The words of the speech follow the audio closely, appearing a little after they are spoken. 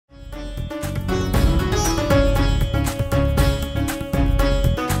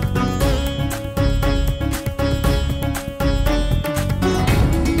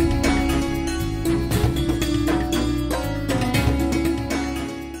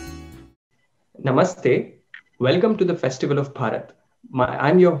Namaste. Welcome to the Festival of Bharat.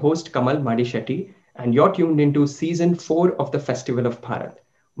 I'm your host Kamal Madishetty, and you're tuned into season 4 of the Festival of Bharat.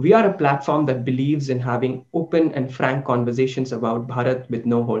 We are a platform that believes in having open and frank conversations about Bharat with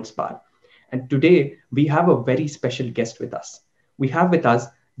no holds barred. And today we have a very special guest with us. We have with us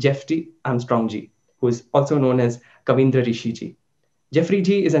Jeffrey Armstrong ji, who is also known as Kavindra Rishi ji. Jeffrey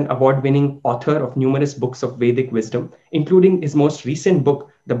G is an award winning author of numerous books of Vedic wisdom, including his most recent book,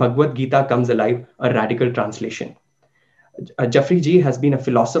 The Bhagavad Gita Comes Alive, a radical translation. Jeffrey G has been a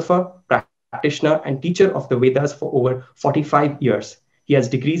philosopher, practitioner, and teacher of the Vedas for over 45 years. He has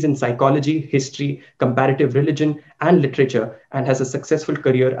degrees in psychology, history, comparative religion, and literature, and has a successful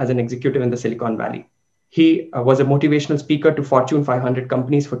career as an executive in the Silicon Valley. He was a motivational speaker to Fortune 500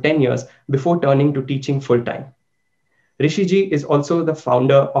 companies for 10 years before turning to teaching full time. Rishiji is also the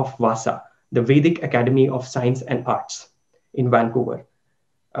founder of VASA, the Vedic Academy of Science and Arts in Vancouver.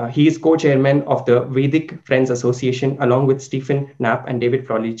 He is co-chairman of the Vedic Friends Association, along with Stephen Knapp and David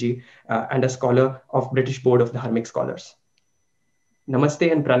Proligi, and a scholar of British Board of Dharmic Scholars.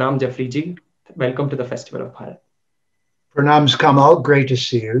 Namaste and pranam, Jeffrey ji. Welcome to the Festival of Bharat. Pranams, Kamal. Great to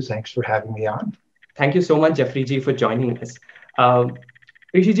see you. Thanks for having me on. Thank you so much, Jeffrey ji, for joining us.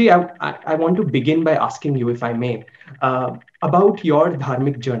 Rishi ji, I want to begin by asking you, if I may, about your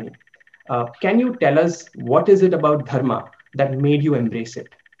dharmic journey. Can you tell us what is it about dharma that made you embrace it?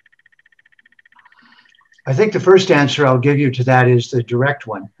 I think the first answer I'll give you to that is the direct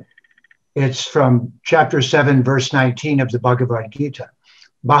one. It's from chapter 7, verse 19 of the Bhagavad Gita.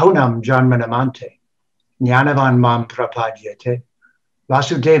 Bahunam janmanamante, jnanavan mam prapadyate,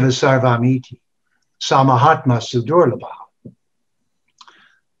 vasudeva sarvamiti, samahatma sudurlabha.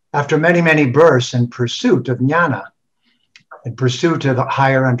 After many, many births in pursuit of jnana, in pursuit of a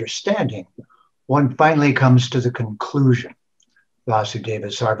higher understanding, one finally comes to the conclusion, Vasudeva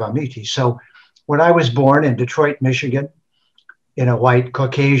Sarvamiti. So when I was born in Detroit, Michigan, in a white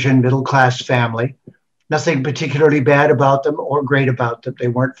Caucasian middle-class family, nothing particularly bad about them or great about them. They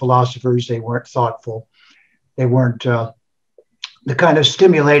weren't philosophers, they weren't thoughtful, they weren't the kind of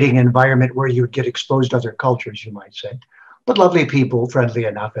stimulating environment where you would get exposed to other cultures, you might say, but lovely people, friendly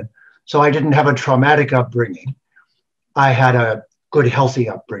enough. And so I didn't have a traumatic upbringing. I had a good, healthy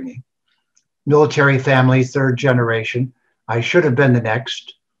upbringing. Military family, third generation. I should have been the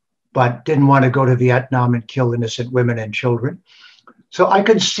next, but didn't want to go to Vietnam and kill innocent women and children. So I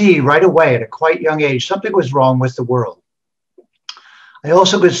could see right away at a quite young age, something was wrong with the world. I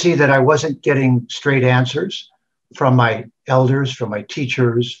also could see that I wasn't getting straight answers from my elders, from my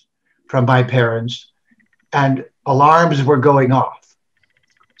teachers, from my parents, and alarms were going off.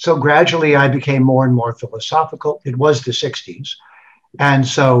 So gradually I became more and more philosophical. It was the 60s. And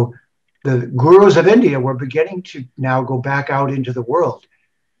so the gurus of India were beginning to now go back out into the world.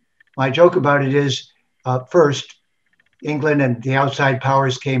 My joke about it is, first, England and the outside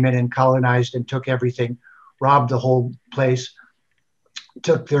powers came in and colonized and took everything, robbed the whole place,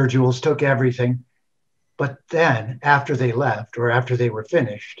 took their jewels, took everything. But then after they left, or after they were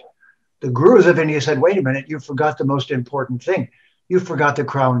finished, the gurus of India said, wait a minute, you forgot the most important thing. You forgot the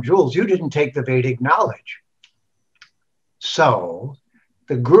crown jewels. You didn't take the Vedic knowledge. So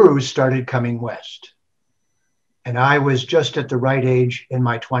the gurus started coming west. And I was just at the right age in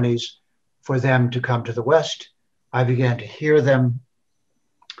my 20s for them to come to the West. I began to hear them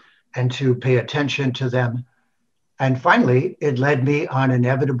and to pay attention to them. And finally, it led me on an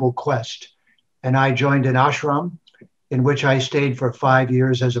inevitable quest. And I joined an ashram in which I stayed for 5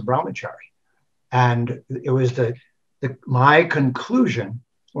 years as a brahmachari. And it was my conclusion,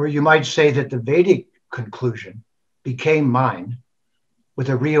 or you might say that the Vedic conclusion became mine with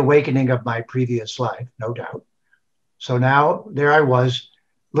a reawakening of my previous life, no doubt. So now there I was,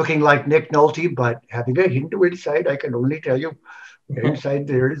 looking like Nick Nolte, but having a Hindu inside. I can only tell you, inside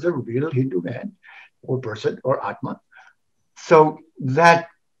there is a real Hindu man or person or Atma. So that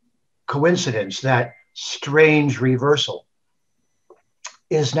coincidence, that strange reversal,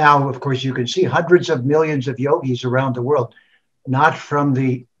 is now, of course, you can see hundreds of millions of yogis around the world, not from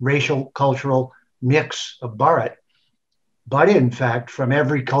the racial, cultural mix of Bharat, but in fact, from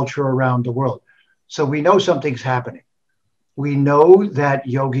every culture around the world. So we know something's happening. We know that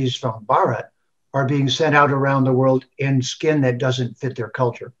yogis from Bharat are being sent out around the world in skin that doesn't fit their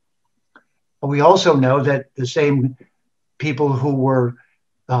culture. But we also know that the same people who were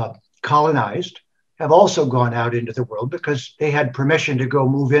colonized have also gone out into the world because they had permission to go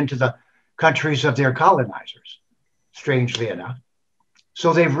move into the countries of their colonizers, strangely enough.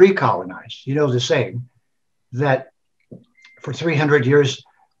 So they've recolonized. You know the saying that for 300 years,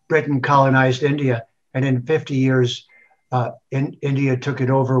 Britain colonized India, and in 50 years, India took it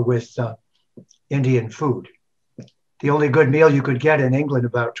over with Indian food. The only good meal you could get in England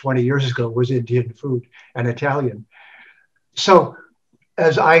about 20 years ago was Indian food and Italian. So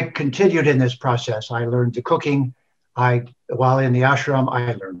as I continued in this process, I learned the cooking. While in the ashram,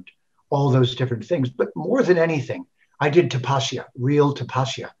 I learned all those different things. But more than anything, I did tapasya, real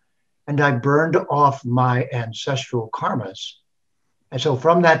tapasya. And I burned off my ancestral karmas. And so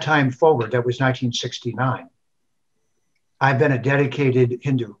from that time forward, that was 1969, I've been a dedicated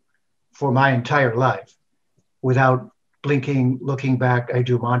Hindu for my entire life without blinking, looking back. I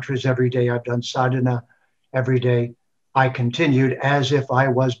do mantras every day. I've done sadhana every day. I continued as if I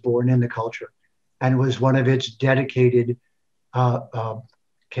was born in the culture and was one of its dedicated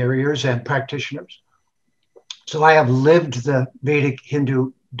carriers and practitioners. So I have lived the Vedic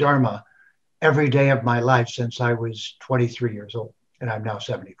Hindu Dharma every day of my life since I was 23 years old, and I'm now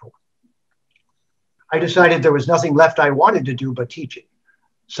 74. I decided there was nothing left I wanted to do but teach it.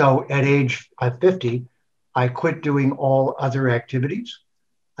 So at age 50, I quit doing all other activities.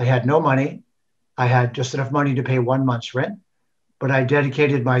 I had no money. I had just enough money to pay 1 month's rent, but I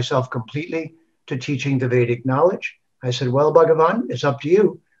dedicated myself completely to teaching the Vedic knowledge. I said, well, Bhagavan, it's up to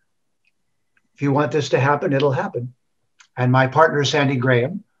you. If you want this to happen, it'll happen. And my partner, Sandy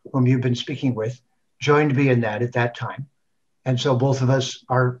Graham, whom you've been speaking with, joined me in that at that time. And so both of us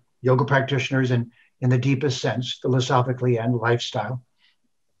are yoga practitioners and in the deepest sense, philosophically and lifestyle.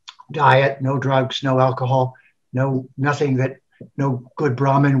 Diet, no drugs, no alcohol, nothing that no good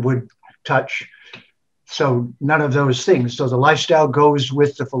Brahmin would touch. So none of those things. So the lifestyle goes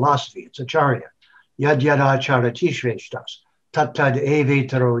with the philosophy. It's acharya. Yad yada charati shreshtas, tat tad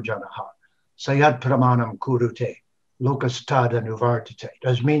evetaro janaha, sayad pramanam kurute, lokastad anuvartate.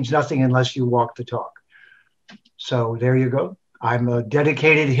 That means nothing unless you walk the talk. So there you go. I'm a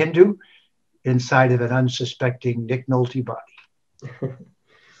dedicated Hindu inside of an unsuspecting Nick Nolte body.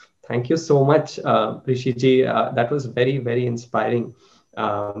 Thank you so much, Rishiji. That was very, very inspiring.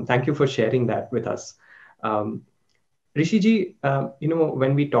 Thank you for sharing that with us. Rishiji,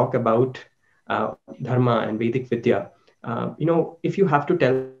 when we talk about Dharma and Vedic Vidya, if you have to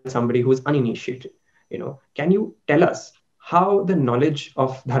tell somebody who's uninitiated, can you tell us how the knowledge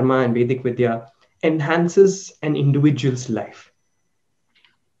of Dharma and Vedic Vidya enhances an individual's life?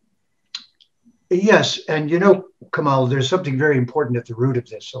 Yes. And Kamal, there's something very important at the root of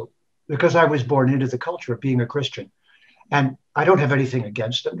this. So because I was born into the culture of being a Christian, and I don't have anything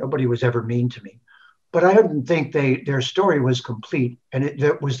against them. Nobody was ever mean to me. But I didn't think their story was complete. And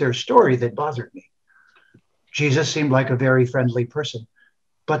it was their story that bothered me. Jesus seemed like a very friendly person,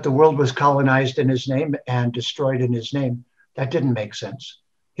 but the world was colonized in his name and destroyed in his name. That didn't make sense.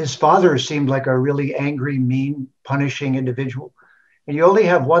 His father seemed like a really angry, mean, punishing individual. And you only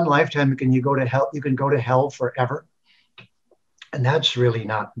have one lifetime, and you go to hell. You can go to hell forever. And that's really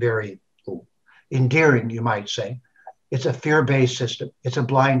not very endearing, you might say. It's a fear-based system. It's a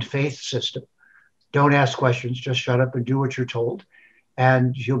blind faith system. Don't ask questions, just shut up and do what you're told,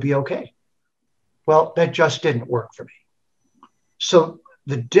 and you'll be okay. Well, that just didn't work for me. So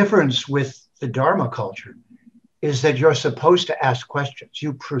the difference with the Dharma culture is that you're supposed to ask questions.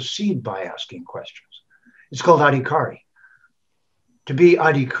 You proceed by asking questions. It's called adhikari. To be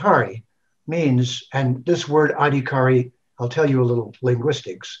adhikari means, and this word adhikari, I'll tell you a little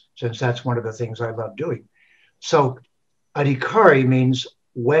linguistics, since that's one of the things I love doing. So adhikari means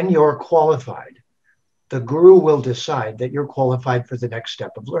when you're qualified, the guru will decide that you're qualified for the next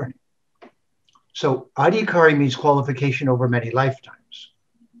step of learning. So adhikari means qualification over many lifetimes.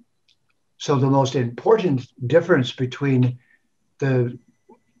 So the most important difference between the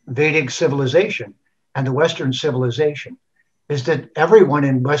Vedic civilization and the Western civilization is that everyone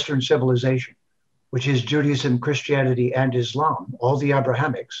in Western civilization, which is Judaism, Christianity, and Islam, all the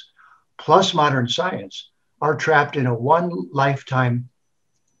Abrahamics, plus modern science, are trapped in a one lifetime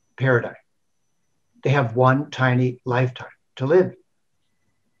paradigm. They have one tiny lifetime to live.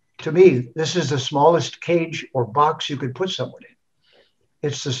 To me, this is the smallest cage or box you could put someone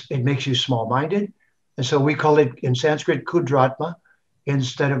in. It makes you small-minded. And so we call it in Sanskrit Kudratma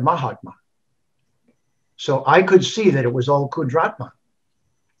instead of Mahatma. So I could see that it was all Kudratma.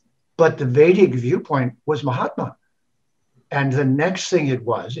 But the Vedic viewpoint was Mahatma. And the next thing it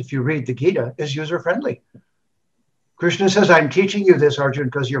was, if you read the Gita, is user-friendly. Krishna says, I'm teaching you this, Arjun,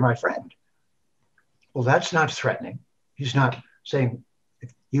 because you're my friend. Well, that's not threatening. He's not saying,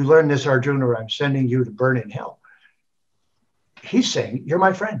 if you learn this, Arjun, or I'm sending you to burn in hell. He's saying, you're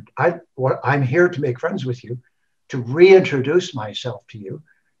my friend. I'm here to make friends with you, to reintroduce myself to you.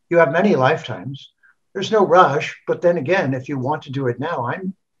 You have many lifetimes. There's no rush. But then again, if you want to do it now,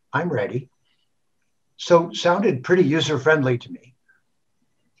 I'm ready. So it sounded pretty user-friendly to me.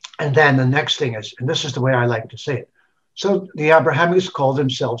 And then the next thing is, and this is the way I like to say it. So the Abrahamics call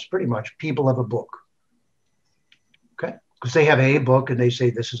themselves pretty much people of a book. Okay? Because they have a book and they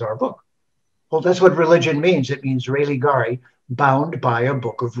say, this is our book. Well, that's what religion means. It means religare, bound by a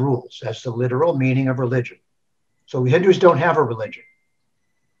book of rules. That's the literal meaning of religion. So Hindus don't have a religion.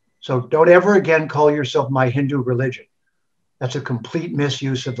 So don't ever again call yourself my Hindu religion. That's a complete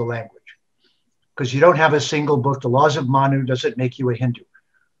misuse of the language. Because you don't have a single book. The laws of Manu doesn't make you a Hindu.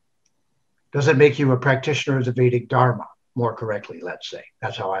 Doesn't make you a practitioner of the Vedic Dharma, more correctly, let's say.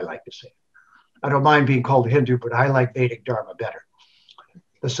 That's how I like to say it. I don't mind being called a Hindu, but I like Vedic Dharma better.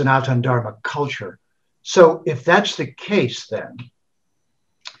 The Sanatana Dharma culture. So if that's the case, then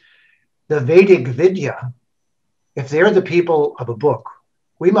the Vedic Vidya, if they're the people of a book,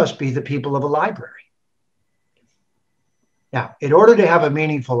 we must be the people of a library. Now, in order to have a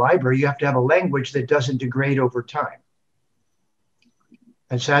meaningful library, you have to have a language that doesn't degrade over time.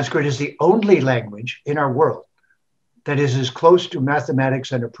 And Sanskrit is the only language in our world that is as close to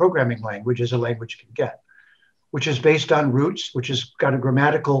mathematics and a programming language as a language can get, which is based on roots, which has got a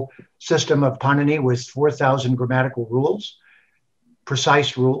grammatical system of Panini with 4,000 grammatical rules,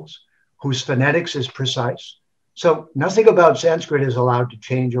 precise rules, whose phonetics is precise. So nothing about Sanskrit is allowed to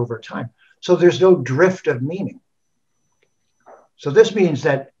change over time. So there's no drift of meaning. So this means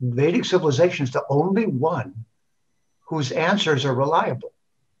that Vedic civilization is the only one whose answers are reliable.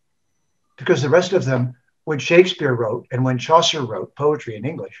 Because the rest of them, when Shakespeare wrote and when Chaucer wrote poetry in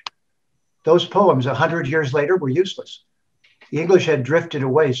English, those poems 100 years later were useless. The English had drifted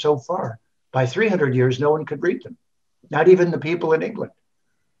away so far. By 300 years, no one could read them, not even the people in England.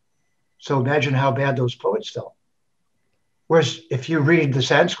 So imagine how bad those poets felt. Whereas if you read the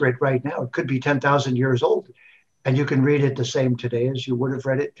Sanskrit right now, it could be 10,000 years old, and you can read it the same today as you would have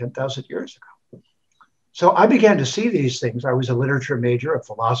read it 10,000 years ago. So I began to see these things. I was a literature major, a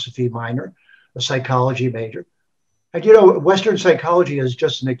philosophy minor, a psychology major. And you know, Western psychology is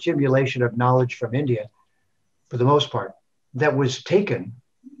just an accumulation of knowledge from India, for the most part, that was taken.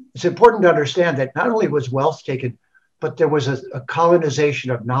 It's important to understand that not only was wealth taken, but there was a colonization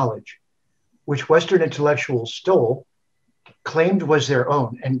of knowledge, which Western intellectuals stole, claimed was their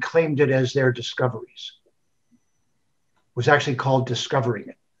own, and claimed it as their discoveries. It was actually called discovering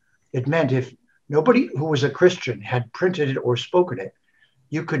it. It meant if nobody who was a Christian had printed it or spoken it,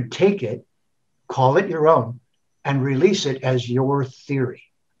 you could take it, call it your own, and release it as your theory.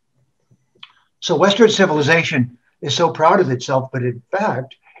 So Western civilization is so proud of itself, but in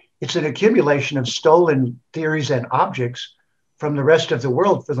fact, it's an accumulation of stolen theories and objects from the rest of the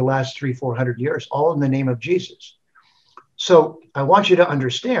world for the last 300-400 years, all in the name of Jesus. So I want you to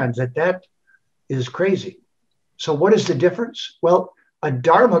understand that that is crazy. So what is the difference? Well, a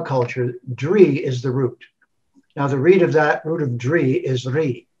Dharma culture, Dri is the root. Now the root of Dri is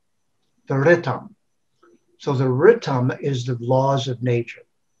Ri, the Ritam. So the Ritam is the laws of nature,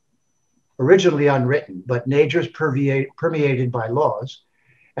 originally unwritten, but nature is permeated by laws.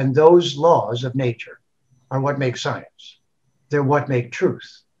 And those laws of nature are what make science. They're what make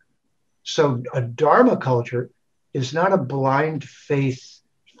truth. So a Dharma culture is not a blind faith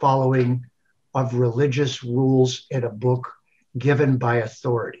following of religious rules in a book given by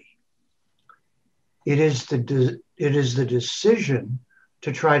authority. It is the decision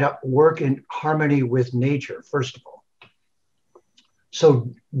to try to work in harmony with nature, first of all.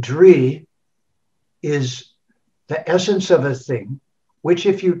 So Dri is the essence of a thing, which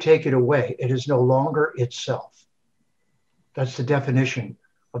if you take it away, it is no longer itself. That's the definition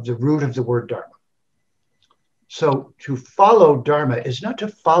of the root of the word Dharma. So to follow Dharma is not to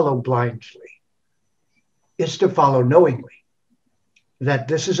follow blindly. It's to follow knowingly that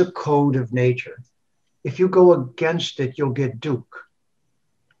this is a code of nature. If you go against it, you'll get dukh.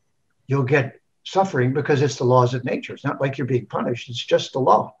 You'll get suffering because it's the laws of nature. It's not like you're being punished. It's just the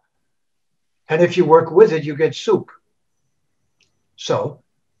law. And if you work with it, you get sukh. So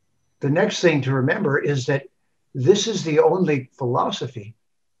the next thing to remember is that this is the only philosophy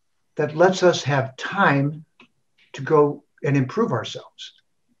that lets us have time to go and improve ourselves.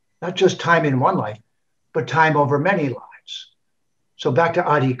 Not just time in one life, but time over many lives. So back to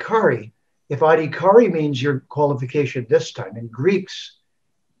adhikari. If adhikari means your qualification this time, in Greeks,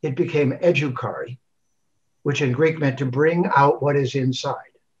 it became edukari, which in Greek meant to bring out what is inside.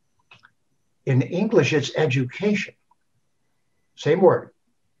 In English, it's education. Same word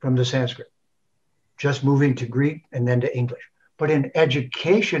from the Sanskrit, just moving to Greek and then to English. But in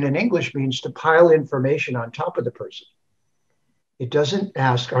education in English means to pile information on top of the person. It doesn't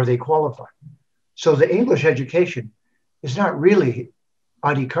ask, are they qualified? So the English education is not really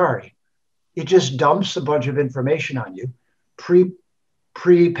adhikari. It just dumps a bunch of information on you,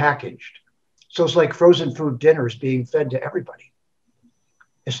 pre-packaged. So it's like frozen food dinners being fed to everybody.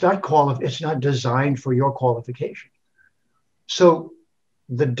 It's not designed for your qualification. So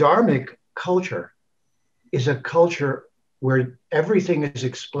the Dharmic culture is a culture where everything is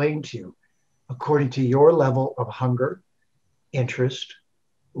explained to you according to your level of hunger, interest,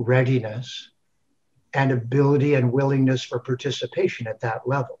 readiness, and ability and willingness for participation at that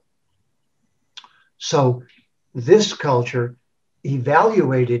level. So this culture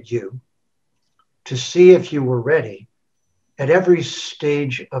evaluated you to see if you were ready at every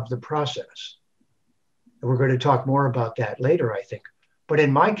stage of the process. And we're going to talk more about that later, I think. But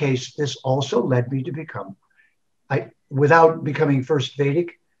in my case, this also led me to become, without becoming first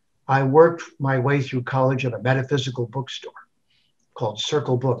Vedic, I worked my way through college at a metaphysical bookstore called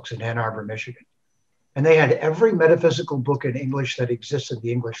Circle Books in Ann Arbor, Michigan. And they had every metaphysical book in English that exists in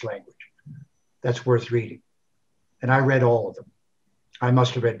the English language that's worth reading. And I read all of them. I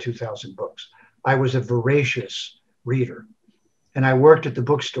must have read 2,000 books. I was a voracious reader. And I worked at the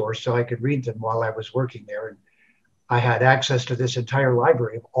bookstore so I could read them while I was working there. And I had access to this entire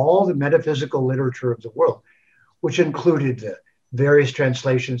library of all the metaphysical literature of the world, which included the various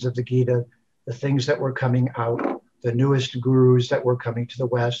translations of the Gita, the things that were coming out, the newest gurus that were coming to the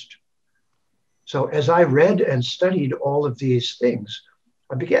West. So as I read and studied all of these things,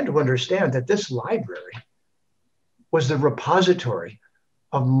 I began to understand that this library was the repository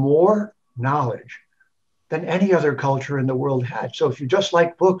of more knowledge than any other culture in the world had. So if you just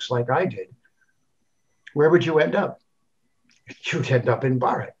like books like I did, where would you end up? You'd end up in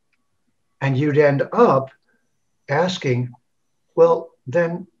Bharat. And you'd end up asking, well,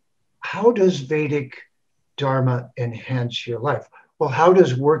 then how does Vedic Dharma enhance your life? Well, how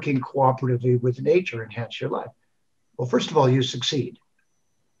does working cooperatively with nature enhance your life? Well, first of all, you succeed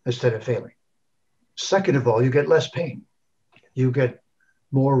instead of failing. Second of all, you get less pain. You get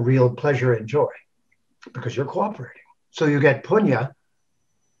more real pleasure and joy because you're cooperating. So you get punya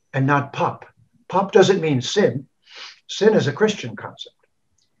and not pap. Pap doesn't mean sin. Sin is a Christian concept.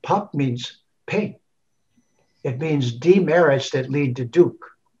 Pap means pain. It means demerits that lead to duk.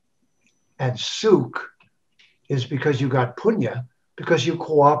 And suk is because you got punya, because you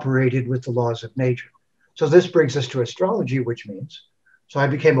cooperated with the laws of nature. So this brings us to astrology, which means, so I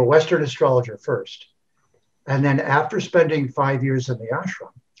became a Western astrologer first. And then after spending 5 years in the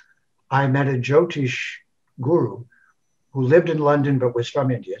ashram, I met a Jyotish guru who lived in London but was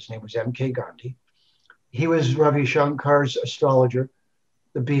from India. His name was M.K. Gandhi. He was Ravi Shankar's astrologer,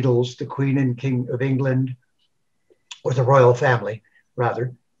 the Beatles, the Queen and King of England, or the royal family,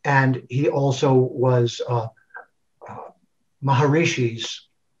 rather. And he also was Maharishi's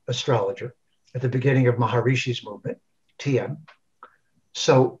astrologer at the beginning of Maharishi's movement, TM.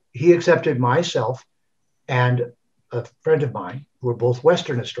 So he accepted myself and a friend of mine who were both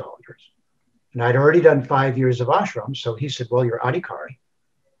Western astrologers. And I'd already done 5 years of ashram. So he said, well, you're adhikari.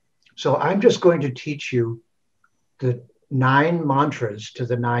 So I'm just going to teach you the 9 mantras to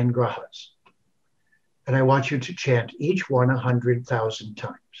the 9 grahas. And I want you to chant each one 100,000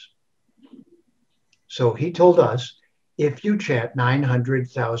 times. So he told us, if you chant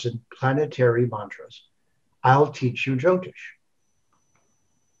 900,000 planetary mantras, I'll teach you Jyotish.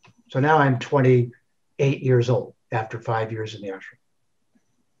 So now I'm 28 years old after 5 years in the ashram.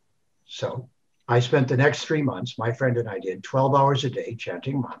 So I spent the next 3 months, my friend and I did 12 hours a day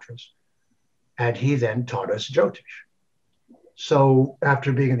chanting mantras. And he then taught us Jyotish. So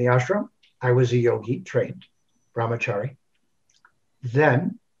after being in the ashram, I was a yogi trained, brahmachari.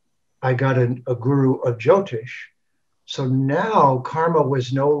 Then I got a guru of Jyotish. So now karma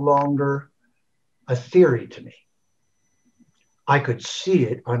was no longer a theory to me. I could see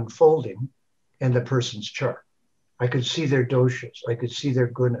it unfolding in the person's chart. I could see their doshas. I could see their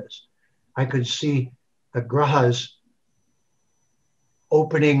gunas. I could see the grahas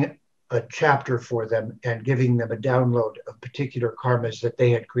opening a chapter for them and giving them a download of particular karmas that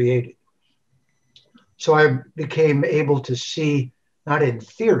they had created. So I became able to see, not in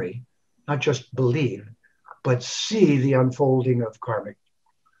theory, not just believe, but see the unfolding of karmic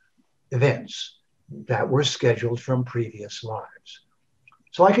events that were scheduled from previous lives.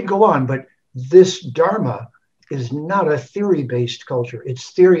 So I could go on, but this Dharma is not a theory-based culture.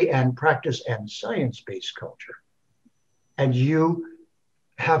 It's theory and practice and science-based culture. And you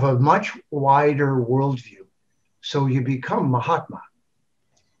have a much wider worldview. So you become Mahatma.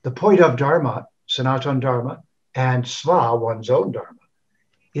 The point of Dharma, Sanatana Dharma, and Sva, one's own Dharma,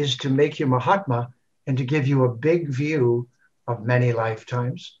 is to make you Mahatma and to give you a big view of many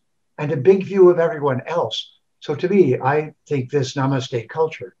lifetimes and a big view of everyone else. So to me, I think this Namaste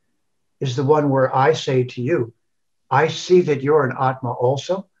culture is the one where I say to you, I see that you're an Atma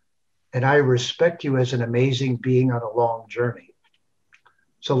also, and I respect you as an amazing being on a long journey.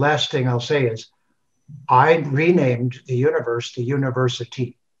 So last thing I'll say is, I renamed the universe the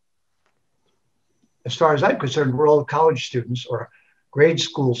University. As far as I'm concerned, we're all college students or grade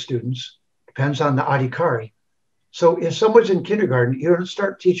school students, depends on the adhikari. So if someone's in kindergarten, you don't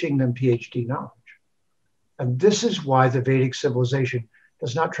start teaching them PhD knowledge. And this is why the Vedic civilization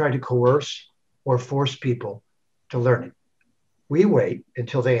does not try to coerce or force people to learn it. We wait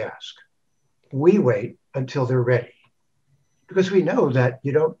until they ask. We wait until they're ready. Because we know that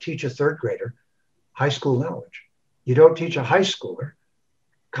you don't teach a third grader high school knowledge. You don't teach a high schooler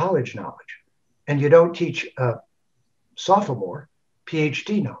college knowledge. And you don't teach a sophomore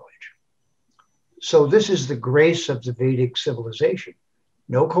PhD knowledge. So this is the grace of the Vedic civilization.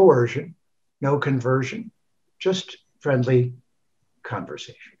 No coercion, no conversion, just friendly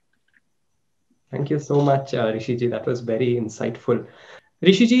conversation. Thank you so much, Rishiji. That was very insightful.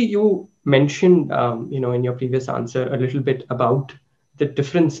 Rishiji, you mentioned, in your previous answer a little bit about the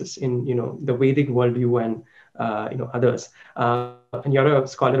differences in, the Vedic worldview and, others. And you're a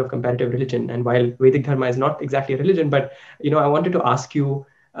scholar of comparative religion. And while Vedic Dharma is not exactly a religion, but, I wanted to ask you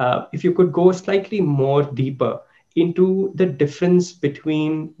if you could go slightly more deeper into the difference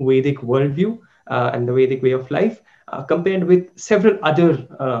between Vedic worldview and the Vedic way of life compared with several other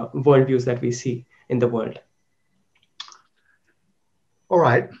worldviews that we see in the world. All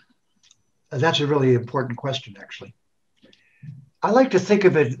right. That's a really important question, actually. I like to think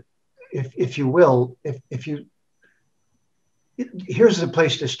of it, if you will, here's the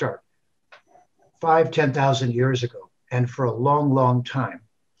place to start. 10,000 years ago, and for a long, long time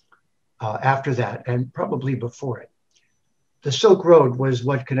after that, and probably before it, the Silk Road was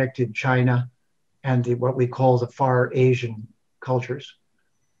what connected China and what we call the far Asian cultures,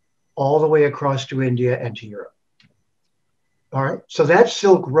 all the way across to India and to Europe. All right. So that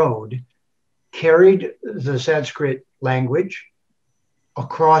Silk Road carried the Sanskrit language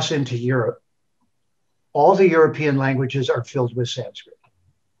across into Europe. All the European languages are filled with Sanskrit,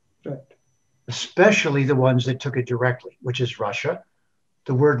 right, especially the ones that took it directly, which is Russia.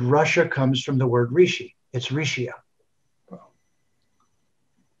 The word Russia comes from the word Rishi. It's Rishia. Wow.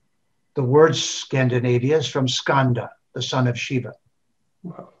 The word Scandinavia is from Skanda, the son of Shiva.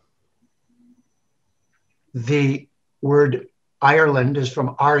 Wow. The word Ireland is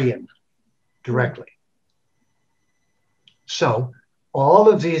from Aryan directly. So all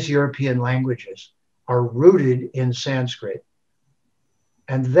of these European languages are rooted in Sanskrit.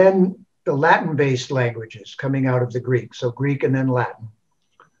 And then the Latin-based languages coming out of the Greek. So Greek and then Latin.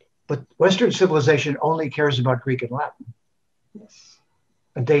 But Western civilization only cares about Greek and Latin. Yes.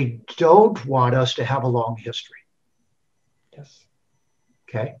 And they don't want us to have a long history. Yes.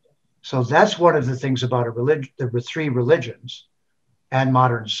 Okay. So that's one of the things about a religion, the three religions and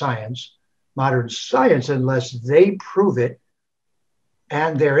modern science. Modern science, unless they prove it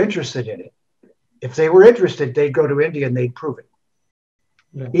and they're interested in it. If they were interested, they'd go to India and they'd prove it.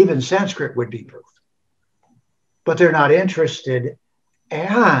 Yeah. Even Sanskrit would be proof. But they're not interested,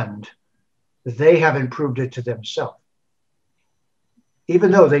 and they haven't proved it to themselves.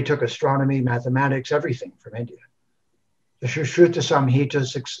 Even though they took astronomy, mathematics, everything from India. The Sushruta Samhita,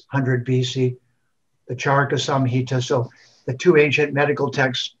 600 BC, the Charaka Samhita, so the two ancient medical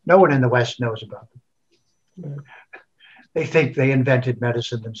texts, no one in the West knows about them. Yeah. They think they invented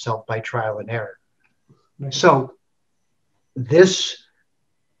medicine themselves by trial and error. Right. So this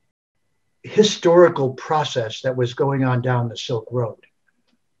historical process that was going on down the Silk Road,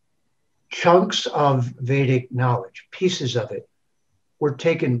 chunks of Vedic knowledge, pieces of it, were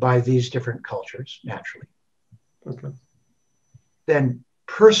taken by these different cultures, naturally. Okay. Then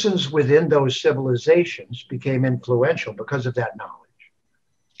persons within those civilizations became influential because of that knowledge.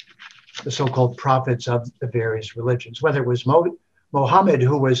 The so-called prophets of the various religions, whether it was Mohammed,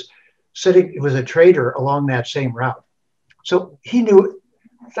 who was a trader along that same route. So he knew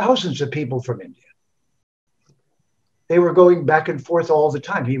thousands of people from India. They were going back and forth all the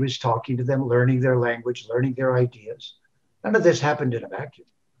time. He was talking to them, learning their language, learning their ideas. None of this happened in a vacuum.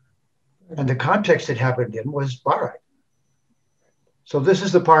 And the context it happened in was Bharat. So this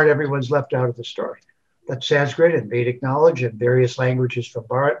is the part everyone's left out of the story. That Sanskrit and Vedic knowledge and various languages from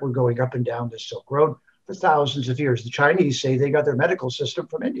Bharat were going up and down the Silk Road for thousands of years. The Chinese say they got their medical system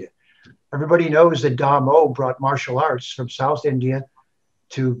from India. Everybody knows that Da Mo brought martial arts from South India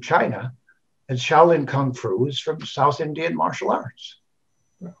to China, and Shaolin Kung Fu is from South Indian martial arts.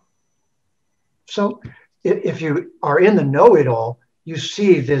 So if you are in the know-it-all, you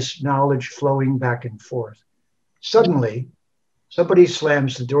see this knowledge flowing back and forth. Suddenly, somebody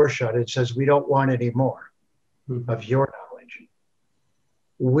slams the door shut and says, we don't want any more. of your knowledge.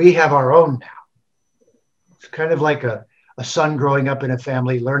 We have our own now. It's kind of like a son growing up in a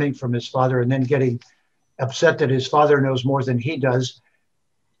family, learning from his father, and then getting upset that his father knows more than he does,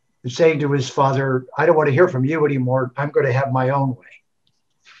 and saying to his father, I don't want to hear from you anymore. I'm going to have my own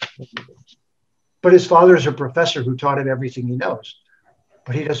way. But his father is a professor who taught him everything he knows,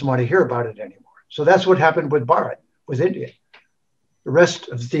 but he doesn't want to hear about it anymore. So that's what happened with Bharat, with India. The rest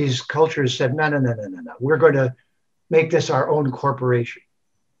of these cultures said, no. We're going to make this our own corporation.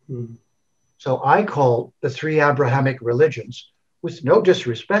 So I call the three Abrahamic religions, with no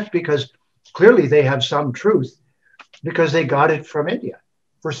disrespect, because clearly they have some truth, because they got it from India,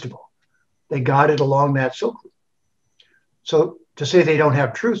 first of all. They got it along that Silk Route. So to say they don't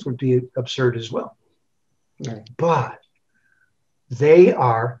have truth would be absurd as well. Right. But they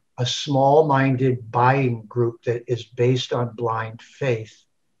are a small-minded buying group that is based on blind faith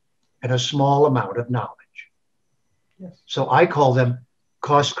and a small amount of knowledge. Yes. So I call them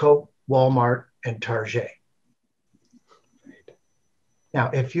Costco, Walmart, and Target. Right. Now,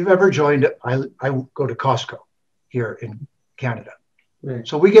 if you've ever joined, I go to Costco here in Canada. Right.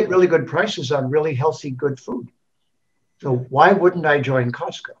 So we get really good prices on really healthy, good food. So why wouldn't I join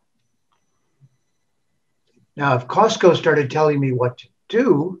Costco? Now, if Costco started telling me what to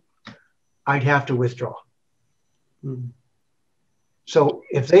do, I'd have to withdraw. So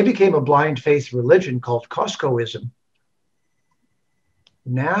if they became a blind faith religion called Costcoism,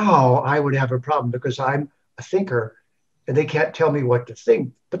 now I would have a problem, because I'm a thinker and they can't tell me what to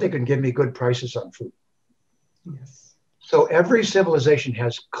think, but they can give me good prices on food. Yes. So every civilization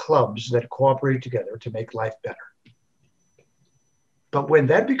has clubs that cooperate together to make life better. But when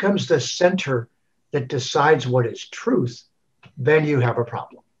that becomes the center that decides what is truth, then you have a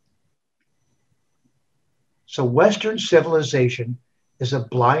problem. So Western civilization is a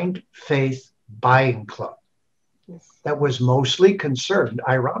blind faith buying club that was mostly concerned,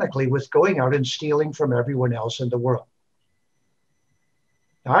 ironically, with going out and stealing from everyone else in the world.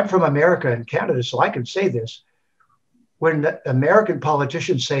 Now, I'm from America and Canada, so I can say this. When the American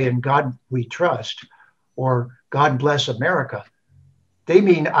politicians say, "In God we trust," or "God bless America," they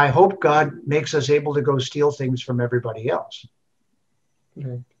mean, I hope God makes us able to go steal things from everybody else.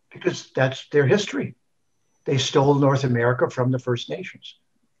 Right. Because that's their history. They stole North America from the First Nations.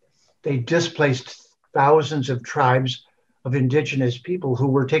 They displaced thousands of tribes of indigenous people who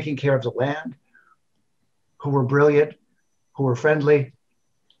were taking care of the land, who were brilliant, who were friendly,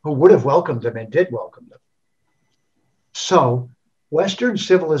 who would have welcomed them and did welcome them. So Western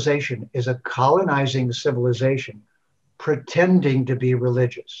civilization is a colonizing civilization pretending to be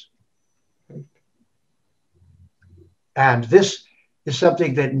religious. And this is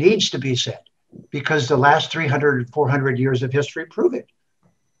something that needs to be said, because the last 300, 400 years of history prove it.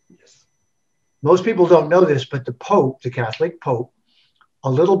 Yes. Most people don't know this, but the Pope, the Catholic Pope, a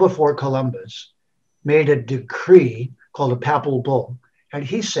little before Columbus, made a decree called a papal bull. And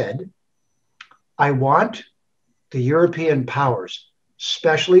he said, I want the European powers,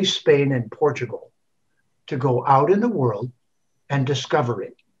 especially Spain and Portugal, to go out in the world and discover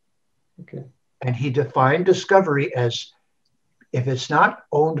it. Okay. And he defined discovery as, if it's not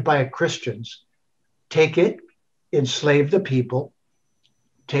owned by Christians, take it, enslave the people,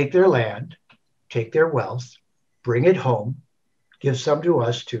 take their land, take their wealth, bring it home, give some to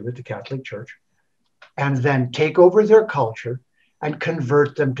us too at the Catholic Church, and then take over their culture and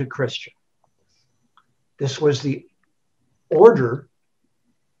convert them to Christian. This was the order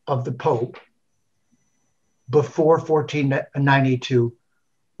of the Pope before 1492,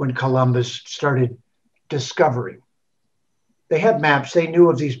 when Columbus started discovering. They had maps, they knew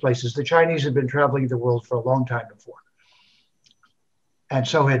of these places. The Chinese had been traveling the world for a long time before. And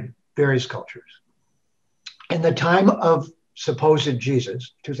so had various cultures. In the time of supposed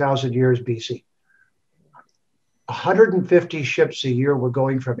Jesus, 2000 years BC, 150 ships a year were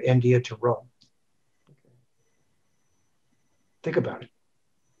going from India to Rome. Think about it.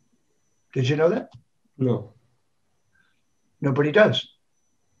 Did you know that? No. Nobody does.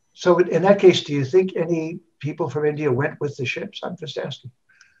 So in that case, do you think any people from India went with the ships? I'm just asking.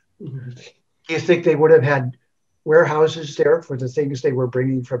 Do you think they would have had warehouses there for the things they were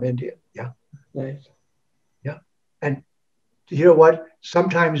bringing from India? Yeah. Right. Yeah. And you know what?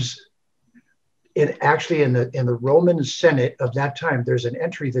 Sometimes in the Roman Senate of that time, there's an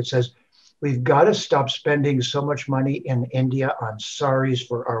entry that says, we've got to stop spending so much money in India on saris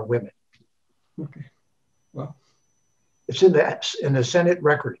for our women. Okay. Wow. It's in the Senate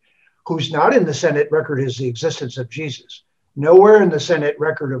record. Who's not in the Senate record is the existence of Jesus. Nowhere in the Senate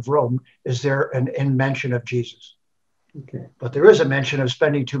record of Rome is there an mention of Jesus. Okay. But there is a mention of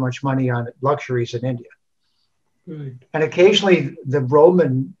spending too much money on luxuries in India. Right. And occasionally the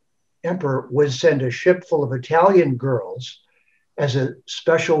Roman emperor would send a ship full of Italian girls as a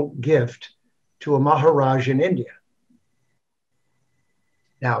special gift to a Maharaj in India.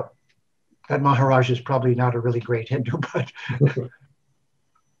 Now, that Maharaj is probably not a really great Hindu, but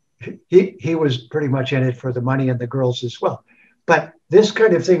he was pretty much in it for the money and the girls as well. But this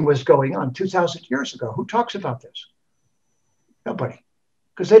kind of thing was going on 2,000 years ago. Who talks about this? Nobody,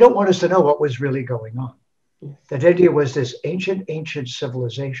 because they don't want us to know what was really going on. That India was this ancient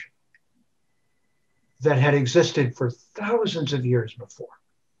civilization that had existed for thousands of years before.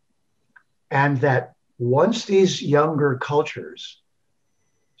 And that once these younger cultures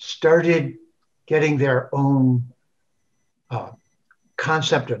started getting their own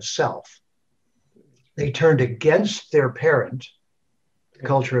concept of self, they turned against their parent, the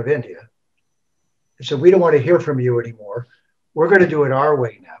culture of India. And so we don't want to hear from you anymore. We're going to do it our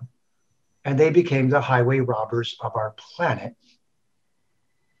way now. And they became the highway robbers of our planet.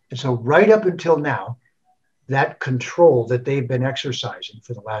 And so right up until now, that control that they've been exercising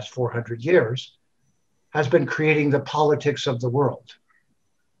for the last 400 years has been creating the politics of the world.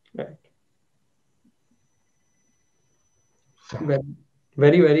 Right. So.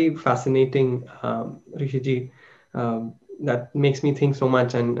 Very, very fascinating, Rishiji. That makes me think so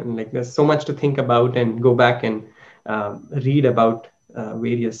much, and like there's so much to think about and go back and read about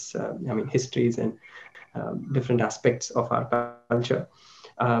various, histories and different aspects of our culture.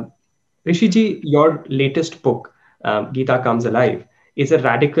 Rishiji, your latest book, Gita Comes Alive, is a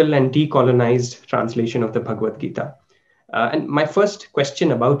radical and decolonized translation of the Bhagavad Gita. And my first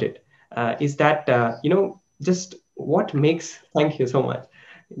question about it is that, just what makes, thank you so much.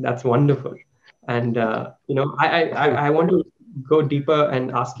 That's wonderful. And, I want to go deeper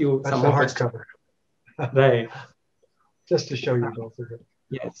and ask you That's some the more questions. hardcover. Right. Just to show you both of it.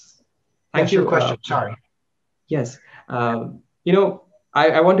 Yes. Thank Your you. question. Sorry. Yes.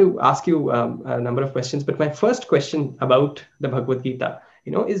 I want to ask you a number of questions, but my first question about the Bhagavad Gita,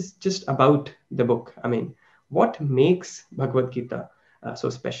 is just about the book. I mean, what makes Bhagavad Gita so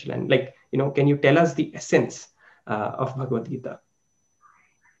special? And can you tell us the essence of Bhagavad Gita?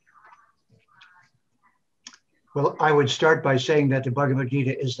 Well, I would start by saying that the Bhagavad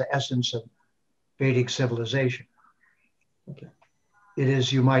Gita is the essence of Vedic civilization. Okay. It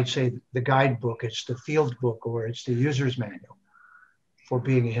is, you might say, the guidebook, it's the field book, or it's the user's manual for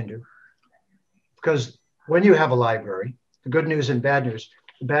being a Hindu. Because when you have a library, the good news and bad news,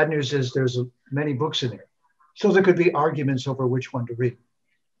 the bad news is there's many books in there. So there could be arguments over which one to read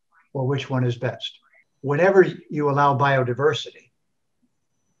or which one is best. Whenever you allow biodiversity,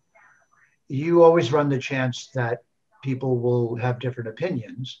 you always run the chance that people will have different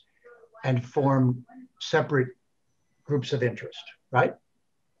opinions and form separate groups of interest, right?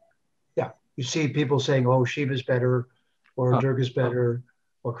 Yeah, you see people saying, oh, Shiva's better, or Durga's better,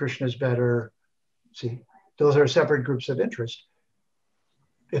 or Krishna's better. See, those are separate groups of interest.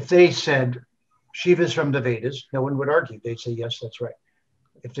 If they said Shiva's from the Vedas, no one would argue. They'd say, yes, that's right.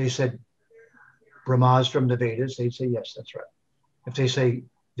 If they said Brahma's from the Vedas, they'd say, yes, that's right. If they say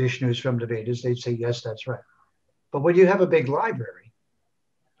Vishnu's from the Vedas, they'd say, yes, that's right. But when you have a big library,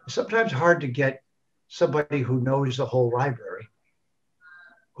 it's sometimes hard to get somebody who knows the whole library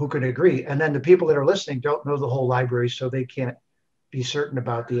who can agree. And then the people that are listening don't know the whole library, so they can't be certain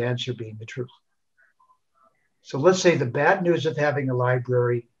about the answer being the truth. So let's say the bad news of having a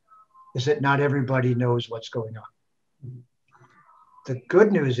library is that not everybody knows what's going on. The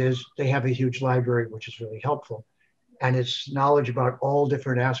good news is they have a huge library, which is really helpful. And it's knowledge about all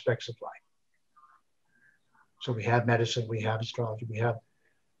different aspects of life. So we have medicine, we have astrology, we have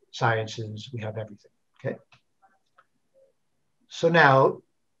sciences, we have everything, okay? So now,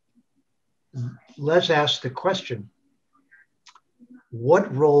 let's ask the question,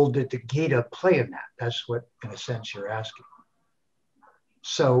 what role did the Gita play in that? That's what, in a sense, you're asking.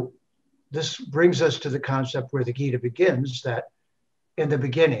 So this brings us to the concept where the Gita begins, that in the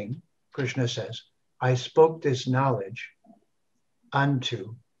beginning, Krishna says, I spoke this knowledge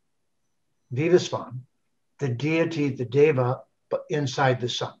unto Vivasvan, the deity, the Deva, but inside the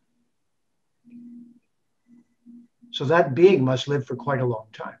sun. So that being must live for quite a long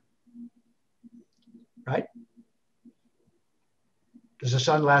time, right? Does the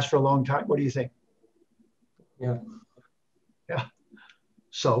sun last for a long time? What do you think? Yeah. Yeah.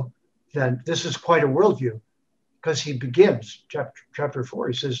 So then this is quite a worldview, because he begins, chapter 4,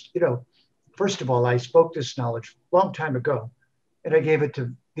 he says, first of all, I spoke this knowledge a long time ago, and I gave it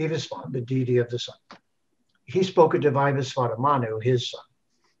to Vivasvan, the deity of the sun. He spoke it to Vivasvata Manu, his son.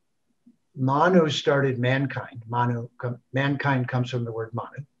 Manu started mankind. Mankind comes from the word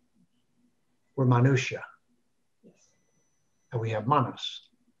Manu, or Manusha. and we have manas.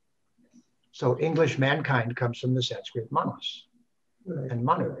 So English mankind comes from the Sanskrit manas and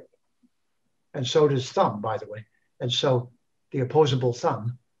manu. And so does thumb, by the way. And so the opposable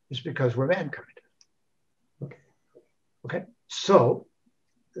thumb is because we're mankind. Okay. So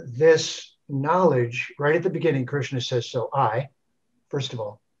this knowledge, right at the beginning, Krishna says, so I, first of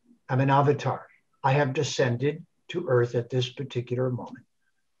all, am an avatar. I have descended to earth at this particular moment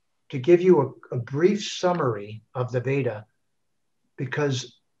to give you a brief summary of the Veda,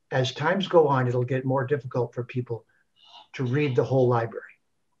 because as times go on, it'll get more difficult for people to read the whole library.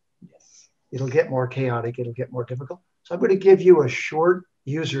 Yes. It'll get more chaotic. It'll get more difficult. So I'm going to give you a short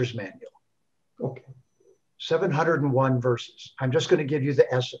user's manual. Okay. 701 verses. I'm just going to give you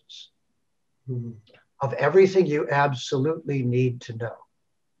the essence of everything you absolutely need to know.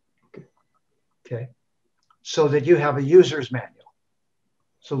 Okay. So that you have a user's manual.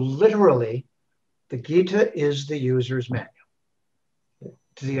 So literally, the Gita is the user's manual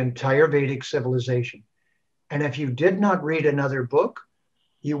to the entire Vedic civilization. And if you did not read another book,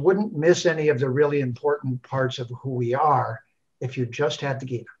 you wouldn't miss any of the really important parts of who we are if you just had the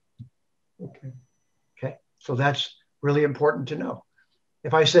Gita. Okay. Okay. So that's really important to know.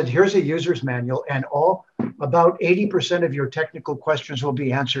 If I said, here's a user's manual and about 80% of your technical questions will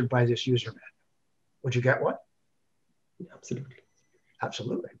be answered by this user manual, would you get one? Absolutely.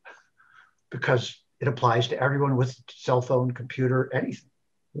 Absolutely. Because it applies to everyone with cell phone, computer, anything.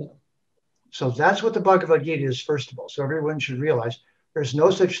 Yeah. So that's what the Bhagavad Gita is, first of all. So everyone should realize there's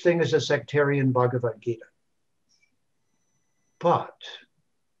no such thing as a sectarian Bhagavad Gita. But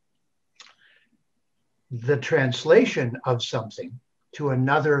the translation of something to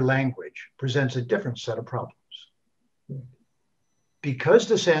another language presents a different set of problems. Because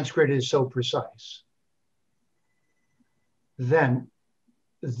the Sanskrit is so precise, then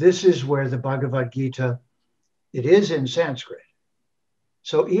this is where the Bhagavad Gita, it is in Sanskrit.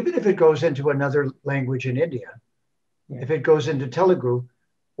 So even if it goes into another language in India, if it goes into Telugu,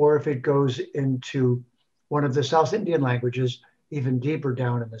 or if it goes into one of the South Indian languages, even deeper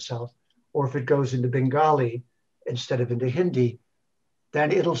down in the South, or if it goes into Bengali instead of into Hindi,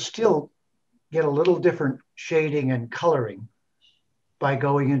 then it'll still get a little different shading and coloring by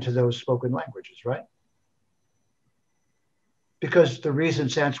going into those spoken languages, right? Because the reason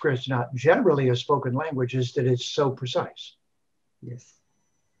Sanskrit is not generally a spoken language is that it's so precise. Yes.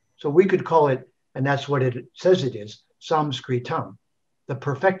 So we could call it, and that's what it says it is, Samskritam, the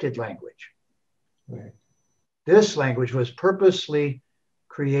perfected language. Right. This language was purposely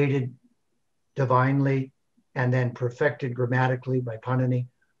created divinely and then perfected grammatically by Panini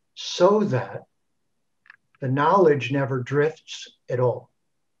so that the knowledge never drifts at all.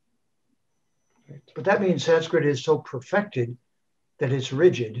 Right. But that means Sanskrit is so perfected that it's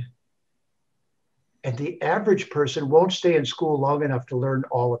rigid, and the average person won't stay in school long enough to learn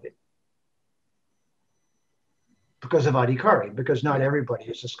all of it because of adhikari, because not everybody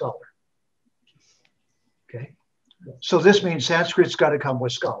is a scholar. Okay, so this means Sanskrit's got to come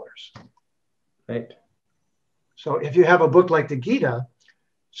with scholars. Right. So if you have a book like the Gita,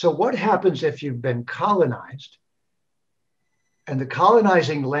 so what happens if you've been colonized and the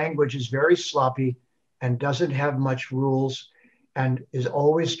colonizing language is very sloppy and doesn't have much rules and is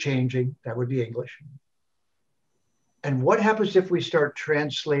always changing? That would be English. And what happens if we start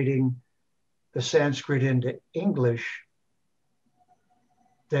translating the Sanskrit into English?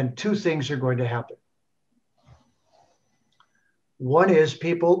 Then two things are going to happen. One is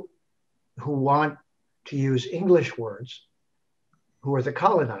people who want to use English words, who are the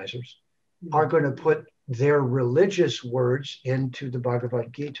colonizers, are going to put their religious words into the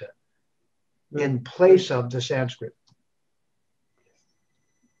Bhagavad Gita in place of the Sanskrit.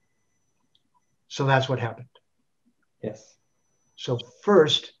 So that's what happened. Yes. So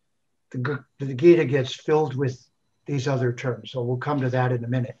first, the Gita gets filled with these other terms. So we'll come to that in a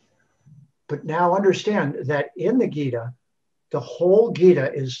minute. But now understand that in the Gita, the whole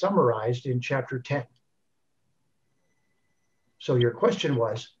Gita is summarized in chapter 10. So your question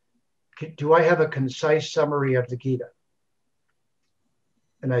was, do I have a concise summary of the Gita?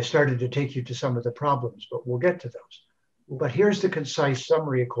 And I started to take you to some of the problems, but we'll get to those. But here's the concise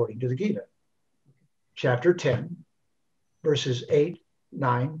summary according to the Gita. Chapter 10, verses 8,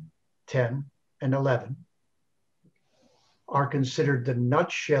 9, 10, and 11 are considered the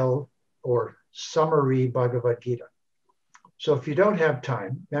nutshell or summary Bhagavad Gita. So if you don't have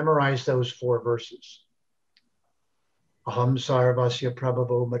time, memorize those 4 verses. Aham sarvasya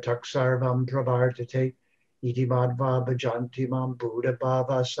prabhavo matak sarvam pravartate iti madhva bhajanti mam buddha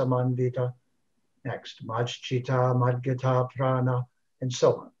bhava samanvita. Next, majchita madgata prana, and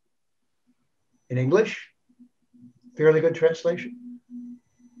so on. In English, Fairly good translation.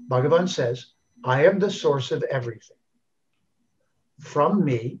 Bhagavan says, I am the source of everything. From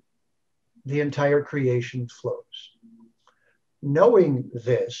me, the entire creation flows. Knowing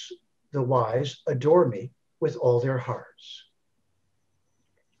this, the wise adore me with all their hearts.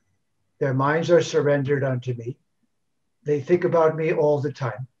 Their minds are surrendered unto me. They think about me all the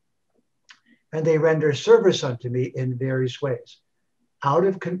time, and they render service unto me in various ways. Out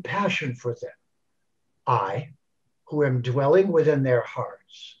of compassion for them, I, who am dwelling within their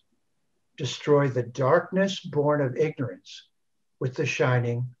hearts, destroy the darkness born of ignorance with the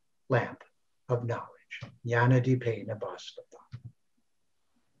shining lamp of knowledge. Jnana dipena bhasvata.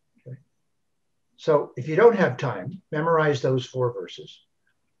 Okay. So if you don't have time, memorize those 4 verses.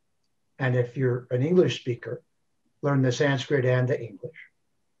 And if you're an English speaker, learn the Sanskrit and the English.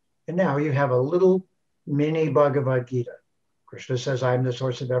 And now you have a little mini Bhagavad Gita. Krishna says, I'm the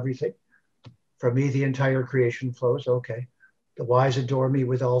source of everything. From me, the entire creation flows. Okay. The wise adore me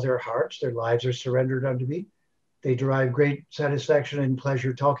with all their hearts. Their lives are surrendered unto me. They derive great satisfaction and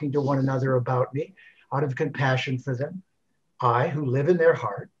pleasure talking to one another about me out of compassion for them. I, who live in their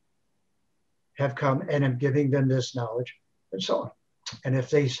heart, have come and am giving them this knowledge, and so on. And if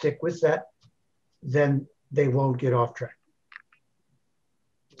they stick with that, then they won't get off track.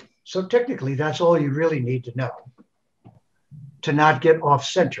 So technically, that's all you really need to know to not get off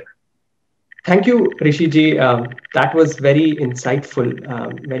center. Thank you, Rishiji. That was very insightful,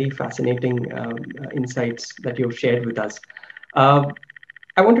 very fascinating insights that you've shared with us.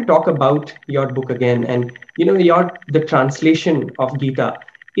 I want to talk about your book again, and the translation of Gita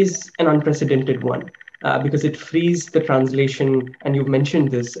is an unprecedented one because it frees the translation, and you've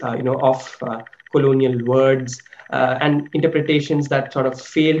mentioned this, of colonial words and interpretations that sort of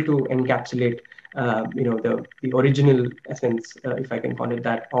fail to encapsulate the original essence, if I can call it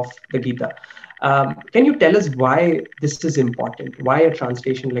that, of the Gita. Can you tell us why this is important? Why a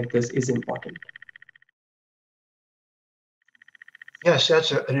translation like this is important? Yes,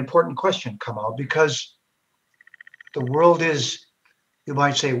 that's an important question, Kamal, because the world is, you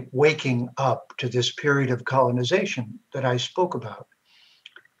might say, waking up to this period of colonization that I spoke about,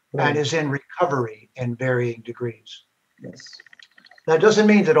 right, and is in recovery in varying degrees. Yes. That doesn't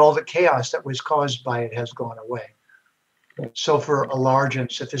mean that all the chaos that was caused by it has gone away. So for a large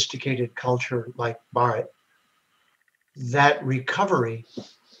and sophisticated culture like Bharat, that recovery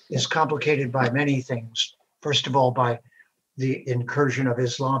is complicated by many things. First of all, by the incursion of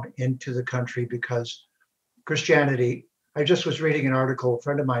Islam into the country, because Christianity, I just was reading an article, a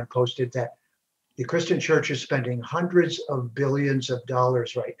friend of mine posted that the Christian church is spending hundreds of billions of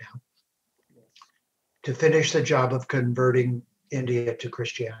dollars right now to finish the job of converting India to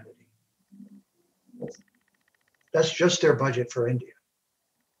Christianity. That's just their budget for India.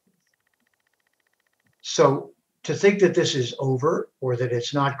 So to think that this is over or that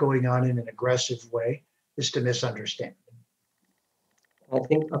it's not going on in an aggressive way is to misunderstand. I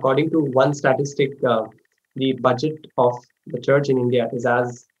think according to one statistic, the budget of the church in India is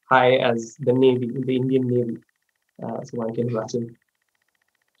as high as the Navy, the Indian Navy. So one can imagine.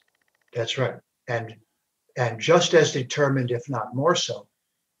 That's right. And just as determined, if not more so,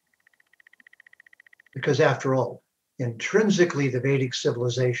 because after all, intrinsically, the Vedic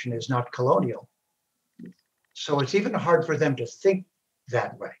civilization is not colonial. So it's even hard for them to think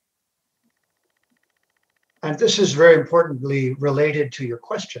that way. And this is very importantly related to your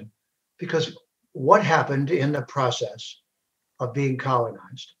question, because what happened in the process of being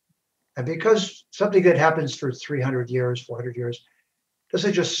colonized? And because something that happens for 300 years, 400 years,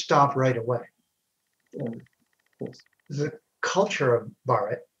 doesn't just stop right away. Yes. The culture of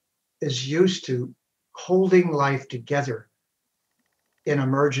Bharat is used to holding life together in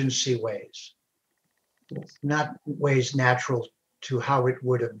emergency ways, yes, not ways natural to how it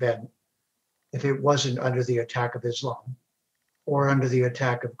would have been if it wasn't under the attack of Islam or under the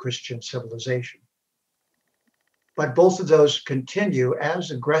attack of Christian civilization. But both of those continue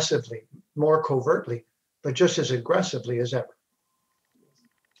as aggressively, more covertly, but just as aggressively as ever.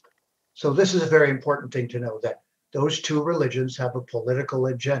 So this is a very important thing to know, that those two religions have a political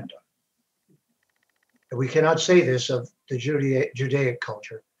agenda. And we cannot say this of the Judaic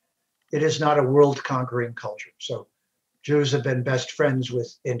culture. It is not a world-conquering culture. So Jews have been best friends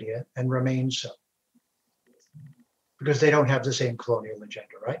with India and remain so, because they don't have the same colonial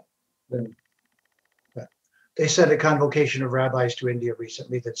agenda, right? Mm. They sent a convocation of rabbis to India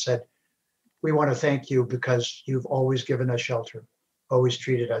recently that said, we want to thank you because you've always given us shelter, always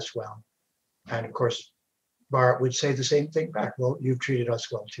treated us well. And of course, Bharat would say the same thing back. Well, you've treated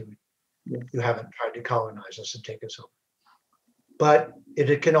us well too. Yeah. You haven't tried to colonize us and take us over. But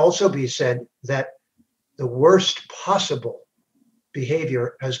it can also be said that the worst possible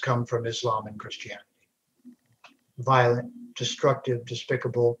behavior has come from Islam and Christianity. Violent, destructive,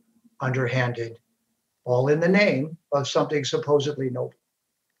 despicable, underhanded, all in the name of something supposedly noble.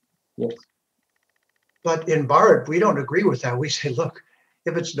 Yes. But in Bharat, we don't agree with that. We say, look,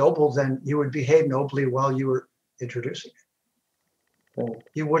 if it's noble, then you would behave nobly while you were introducing it. Right.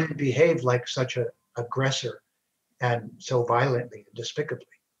 You wouldn't behave like such an aggressor and so violently and despicably.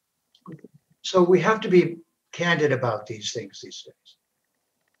 So we have to be candid about these things these days.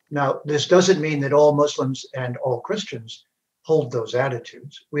 Now, this doesn't mean that all Muslims and all Christians hold those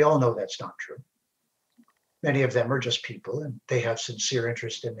attitudes. We all know that's not true. Many of them are just people and they have sincere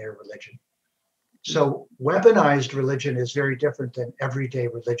interest in their religion. So weaponized religion is very different than everyday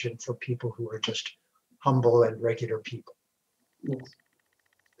religion for people who are just humble and regular people. Yes.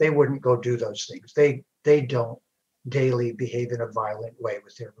 They wouldn't go do those things. They don't daily behave in a violent way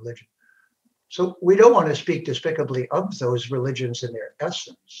with their religion. So we don't want to speak despicably of those religions in their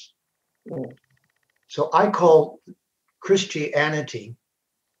essence. Right. So I call Christianity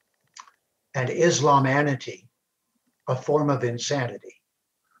and Islamanity a form of insanity.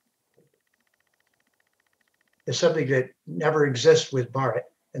 It's something that never exists with Bharat,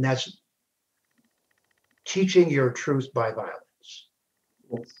 and that's teaching your truth by violence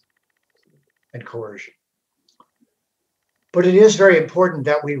Yes. and coercion. But it is very important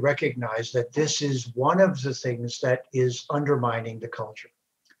that we recognize that this is one of the things that is undermining the culture.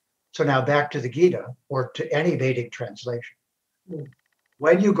 So now back to the Gita or to any Vedic translation.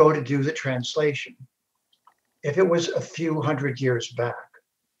 When you go to do the translation, if it was a few hundred years back,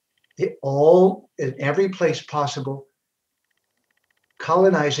 it all, in every place possible,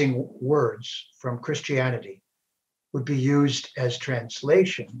 colonizing words from Christianity would be used as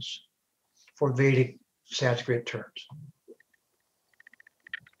translations for Vedic Sanskrit terms.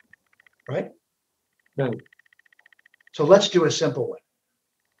 Right? Right. So let's do a simple one.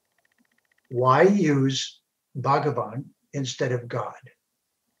 Why use Bhagavan instead of God?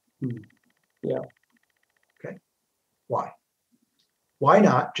 Yeah. Okay. Why? Why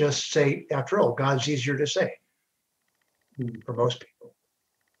not just say, after all, God's easier to say for most people.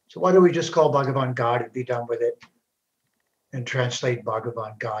 So why don't we just call Bhagavan God and be done with it and translate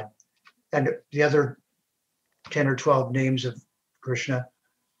Bhagavan God? And the other 10 or 12 names of Krishna,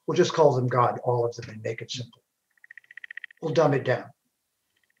 we'll just call them God, all of them, and make it simple. We'll dumb it down.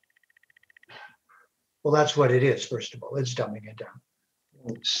 Well, that's what it is, first of all. It's dumbing it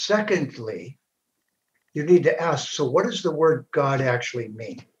down. Secondly, you need to ask, so what does the word God actually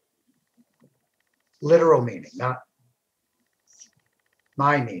mean? Literal meaning, not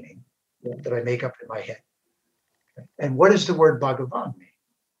my meaning that I make up in my head. And what does the word Bhagavan mean?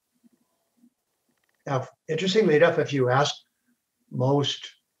 Now, interestingly enough, if you ask most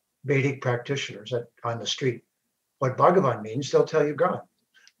Vedic practitioners on the street what Bhagavan means, they'll tell you God.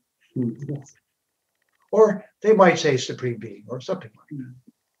 Yes. Or they might say supreme being or something like that.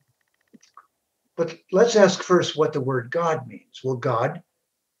 But let's ask first what the word God means. Well, God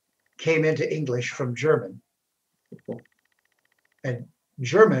came into English from German. And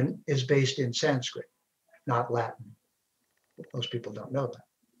German is based in Sanskrit, not Latin. Most people don't know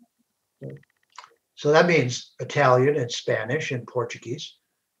that. So that means Italian and Spanish and Portuguese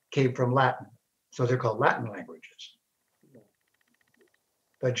came from Latin. So they're called Latin languages.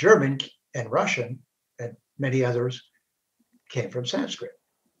 But German and Russian and many others came from Sanskrit.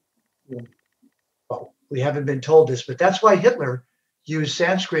 Well, we haven't been told this, but that's why Hitler used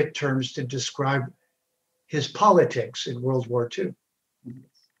Sanskrit terms to describe his politics in World War II.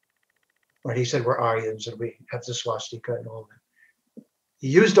 When he said we're Aryans and we have the swastika and all that. He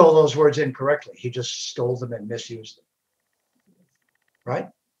used all those words incorrectly. He just stole them and misused them. Right?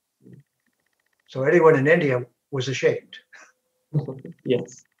 So anyone in India was ashamed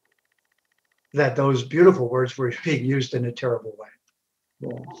Yes. that those beautiful words were being used in a terrible way.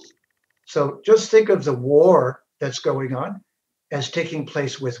 Yeah. So just think of the war that's going on as taking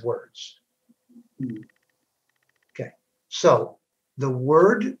place with words. Okay. So the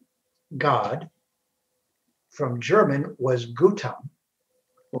word God from German was Gutam.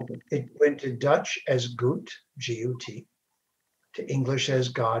 It went to Dutch as Gut, G-U-T, to English as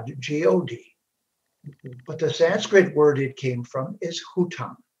God, G-O-D. But the Sanskrit word it came from is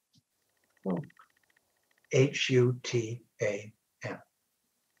Hutam, H-U-T-A-M.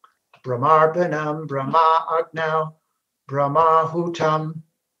 Brahmarpanam, Brahma Agnau, Brahma Hutam,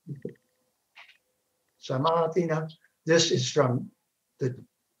 Samadhina. This is from the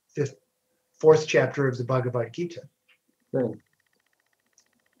fourth chapter of the Bhagavad Gita. Right.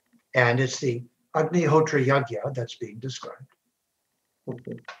 And it's the Agnihotra Yagya that's being described.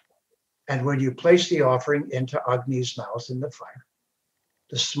 And when you place the offering into Agni's mouth in the fire,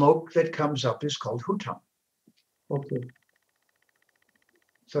 the smoke that comes up is called hutam. Okay.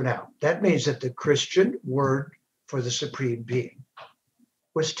 So now that means that the Christian word for the Supreme Being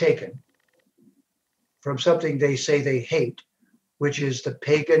was taken from something they say they hate, which is the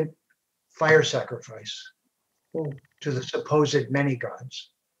pagan fire sacrifice to the supposed many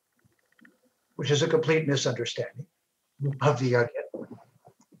gods, which is a complete misunderstanding of the yajna.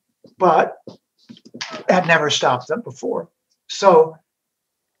 But that never stopped them before. So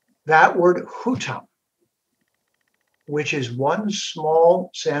that word hutam, which is one small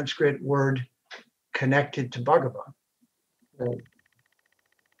Sanskrit word connected to Bhagavan,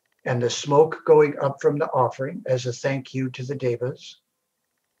 and the smoke going up from the offering as a thank you to the devas.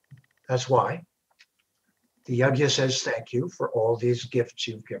 That's why the yajna says thank you for all these gifts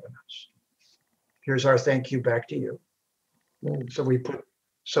you've given us. Here's our thank you back to you. So we put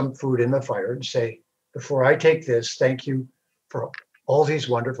some food in the fire and say, before I take this, thank you for all these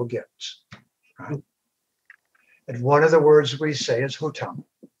wonderful gifts. Right? And one of the words we say is hutam.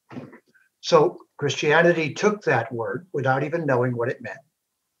 So Christianity took that word without even knowing what it meant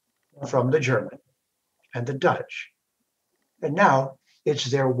from the German and the Dutch. And now it's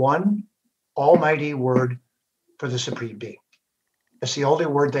their one almighty word for the Supreme Being. It's the only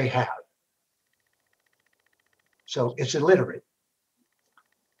word they have. So it's illiterate.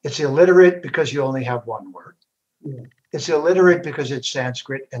 It's illiterate because you only have one word. Yeah. It's illiterate because it's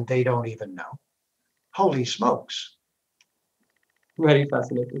Sanskrit and they don't even know. Holy smokes. Very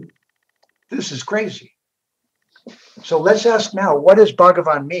fascinating. This is crazy. So let's ask now, what does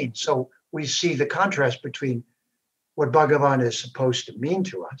Bhagavan mean? So we see the contrast between what Bhagavan is supposed to mean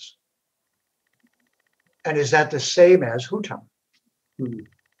to us. And is that the same as hutam? Mm-hmm.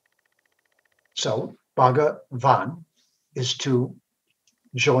 So Bhagavan is two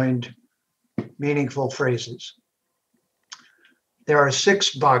joined meaningful phrases. There are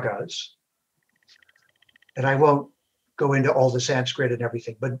 6 bhagas, and I won't go into all the Sanskrit and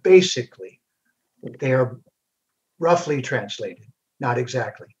everything, but basically they are roughly translated, not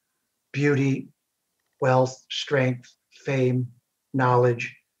exactly. Beauty, wealth, strength, fame,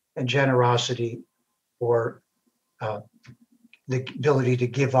 knowledge, and generosity, or the ability to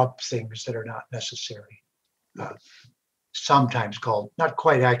give up things that are not necessary. Sometimes called, not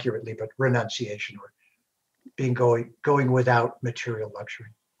quite accurately, but renunciation, or being going without material luxury.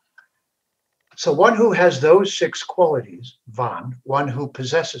 So one who has those 6 qualities, van, one who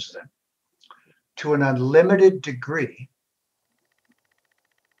possesses them to an unlimited degree,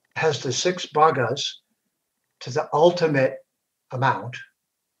 has the 6 bhagas to the ultimate amount.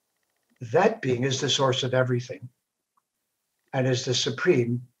 That being is the source of everything and is the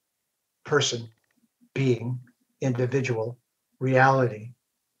supreme person, being, individual, reality,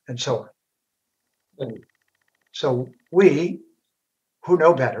 and so on. So we, who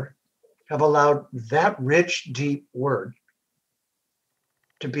know better, have allowed that rich, deep word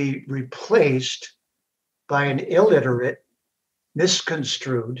to be replaced by an illiterate,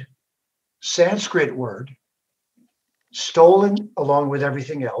 misconstrued Sanskrit word, stolen along with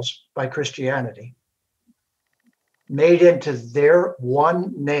everything else by Christianity, made into their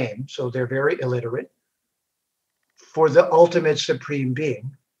one name, so they're very illiterate, for the ultimate supreme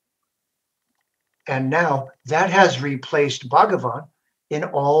being. And now that has replaced Bhagavan in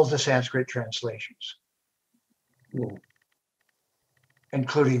all the Sanskrit translations,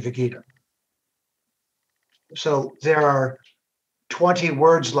 including the Gita. So there are 20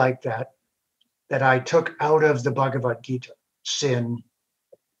 words like that that I took out of the Bhagavad Gita: sin,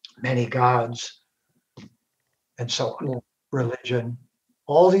 many gods, and so on, religion,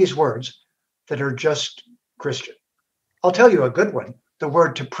 all these words that are just Christian. I'll tell you a good one, the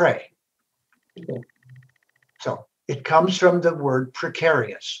word to pray. Okay. So it comes from the word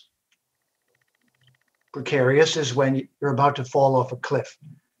precarious. Precarious is when you're about to fall off a cliff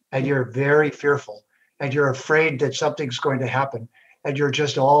and you're very fearful and you're afraid that something's going to happen and you're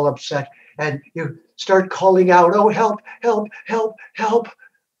just all upset and you start calling out, oh, help, help, help, help.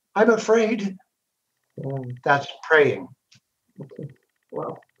 I'm afraid. That's praying. Okay.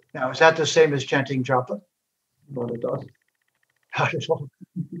 Wow. Now, is that the same as chanting japa? Not at all. Not at all.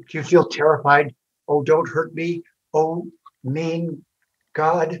 Do you feel terrified? Oh, don't hurt me. Oh, mean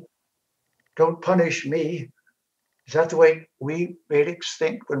God, don't punish me. Is that the way we Vedics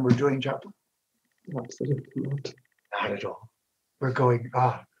think when we're doing japa? Absolutely not. Not at all. We're going,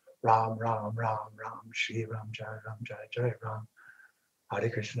 Ram, Ram, Ram, Ram, Shri Ram, Jai Ram. Hare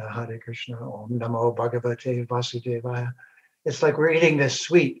Krishna, Om Namo Bhagavate Vasudevaya. It's like we're eating this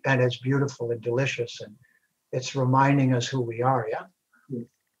sweet and it's beautiful and delicious and it's reminding us who we are, yeah? Yes.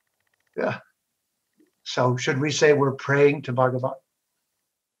 Yeah. So should we say we're praying to Bhagavan?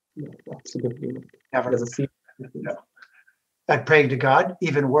 No, absolutely not. Never. There's a secret. No. And praying to God,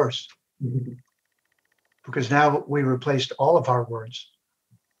 even worse. Because now we replaced all of our words.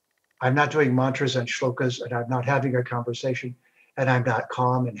 I'm not doing mantras and shlokas, and I'm not having a conversation, and I'm not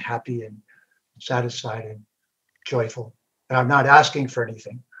calm and happy and satisfied and joyful. And I'm not asking for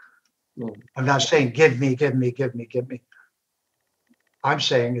anything. No. I'm not saying, give me, give me, give me, give me. I'm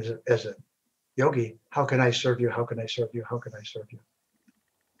saying as a yogi, how can I serve you? How can I serve you? How can I serve you?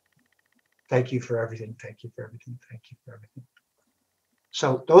 Thank you for everything. Thank you for everything. Thank you for everything.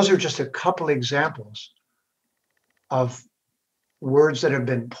 So those are just a couple examples of words that have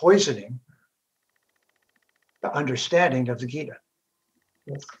been poisoning the understanding of the Gita.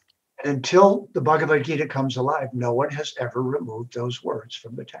 Yes. And until the Bhagavad Gita comes alive, no one has ever removed those words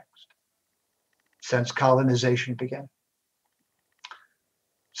from the text since colonization began.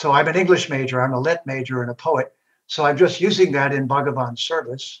 So I'm an English major, I'm a lit major and a poet. So I'm just using that in Bhagavan's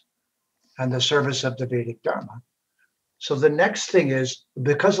service and the service of the Vedic Dharma. So the next thing is,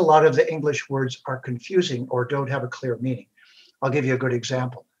 because a lot of the English words are confusing or don't have a clear meaning, I'll give you a good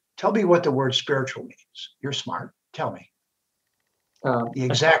example. Tell me what the word spiritual means. You're smart. Tell me. The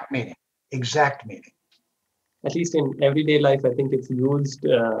exact meaning. Exact meaning. At least in everyday life, I think it's used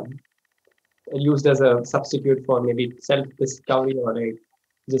as a substitute for maybe self-discovery or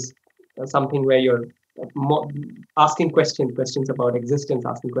just something where you're asking questions about existence,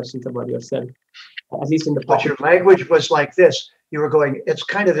 asking questions about yourself. At least in the But your language was like this. You were going, it's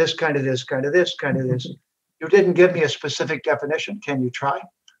kind of this, kind of this, kind of this, kind of this. You didn't give me a specific definition. Can you try?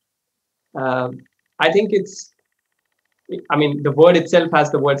 I think the word itself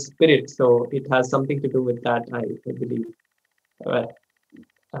has the word spirit, so it has something to do with that, I believe.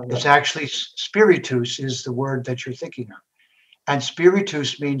 It's actually spiritus is the word that you're thinking of. And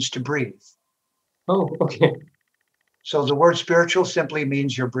spiritus means to breathe. Oh, okay. So the word spiritual simply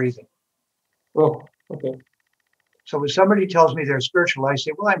means you're breathing. Oh, okay. So when somebody tells me they're spiritual, I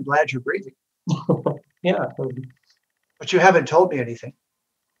say, well, I'm glad you're breathing. Yeah. But you haven't told me anything.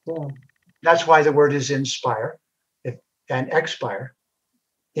 Yeah. That's why the word is inspire and expire.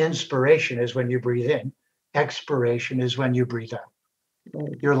 Inspiration is when you breathe in. Expiration is when you breathe out.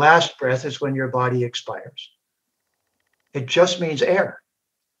 Right. Your last breath is when your body expires. It just means air.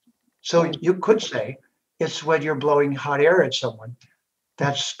 So you could say it's when you're blowing hot air at someone.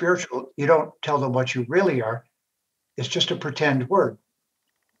 That's spiritual. You don't tell them what you really are. It's just a pretend word.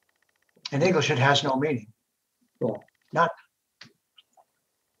 In English, it has no meaning. Yeah. Not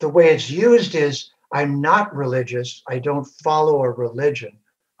the way it's used is, I'm not religious. I don't follow a religion.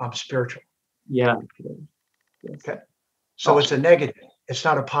 I'm spiritual. Yeah. Yes. Okay. So it's a negative. It's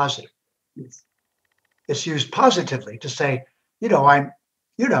not a positive. Yes. It's used positively to say, I'm,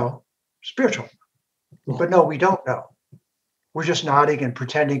 spiritual. But no, we don't know. We're just nodding and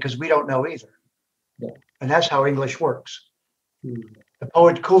pretending because we don't know either. Yeah. And that's how English works. Mm. The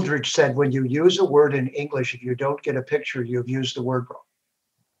poet Coleridge said, when you use a word in English, if you don't get a picture, you've used the word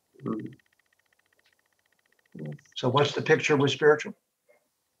wrong. Mm. Yes. So what's the picture with spiritual?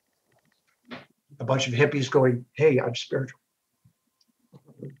 A bunch of hippies going, hey, I'm spiritual.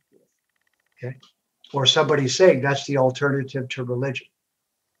 Okay. Or somebody saying that's the alternative to religion.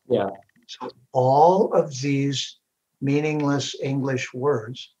 Yeah. So all of these meaningless English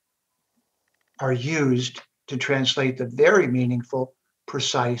words are used to translate the very meaningful,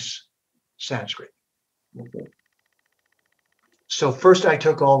 precise Sanskrit. Okay. So first I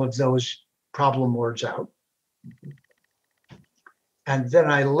took all of those problem words out. And then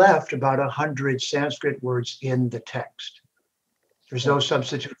I left about 100 Sanskrit words in the text. There's no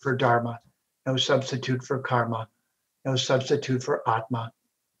substitute for dharma, no substitute for karma, no substitute for atma.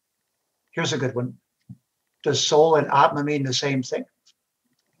 Here's a good one. Does soul and atma mean the same thing?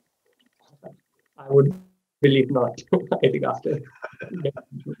 I would believe not. I think after.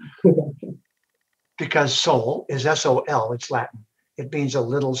 Because soul is S-O-L, it's Latin. It means a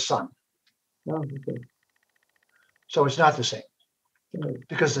little sun. Oh, okay. So it's not the same. Right.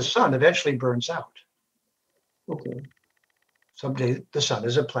 Because the sun eventually burns out. Okay. Someday the sun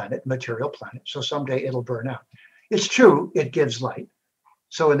is a planet, material planet. So someday it'll burn out. It's true, it gives light.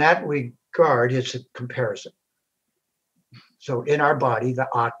 So in that regard, it's a comparison. So in our body, the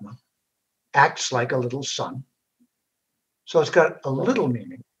Atma acts like a little sun. So it's got a little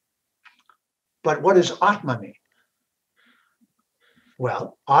meaning. But what does Atma mean?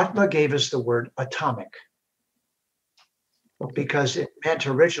 Well, Atma gave us the word atomic because it meant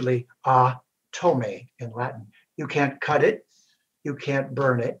originally atome in Latin. You can't cut it, you can't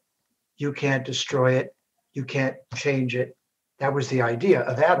burn it, you can't destroy it, you can't change it. That was the idea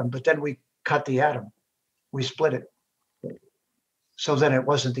of atom, but then we cut the atom. We split it. So then it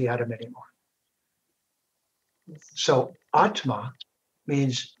wasn't the atom anymore. So Atma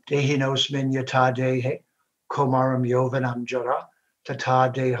means dehinosmin yata dehe komaram yovanam jara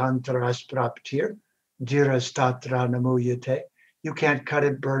tata dehantaras praptir diras tatra namuyate. You can't cut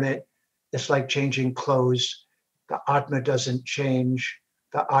it, burn it. It's like changing clothes. The Atma doesn't change.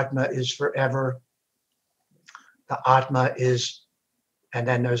 The Atma is forever. The Atma is, and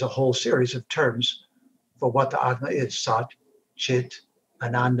then there's a whole series of terms for what the Atma is. Sat, Chit,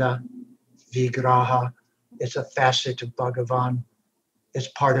 Ananda, Vigraha. It's a facet of Bhagavan. It's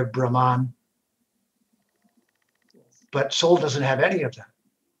part of Brahman. But soul doesn't have any of that.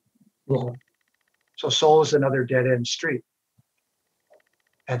 Yeah. So soul is another dead-end street.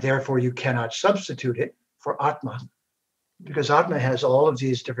 And therefore you cannot substitute it for Atma, because Atma has all of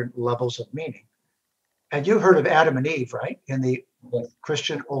these different levels of meaning. And you've heard of Adam and Eve, right? In the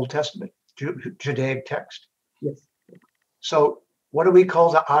Christian Old Testament, Judaic text. Yes. So what do we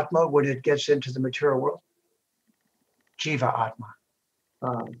call the Atma when it gets into the material world? Jiva Atma.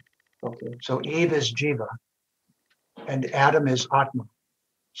 Okay. So Eve is Jiva and Adam is Atma.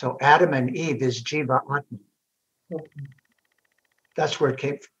 So Adam and Eve is Jiva Atma. Okay. That's where it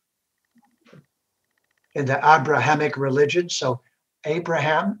came from. In the Abrahamic religion, so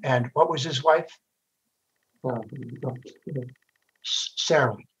Abraham and what was his wife?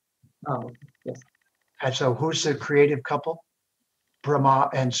 Sarah. Yes. And so who's the creative couple? Brahma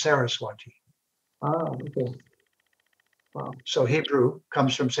and Saraswati. Okay. Wow. So Hebrew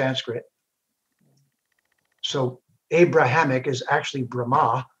comes from Sanskrit. So Abrahamic is actually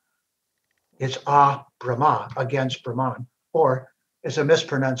Brahma. It's Brahma against Brahman, or it's a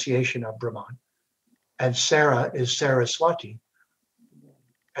mispronunciation of Brahman. And Sarah is Saraswati.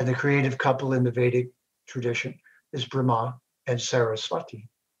 And the creative couple in the Vedic tradition is Brahma and Saraswati.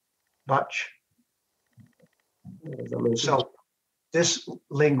 Bach. So this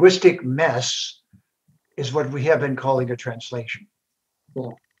linguistic mess is what we have been calling a translation. Yeah.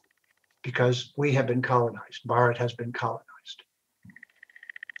 Because we have been colonized. Bharat has been colonized.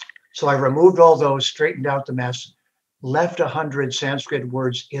 So I removed all those, straightened out the mess, left 100 Sanskrit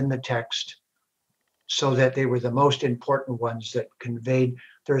words in the text so that they were the most important ones that conveyed.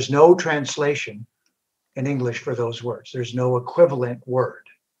 There's no translation in English for those words. There's no equivalent word.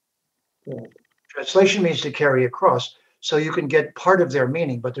 Yeah. Translation means to carry across, so you can get part of their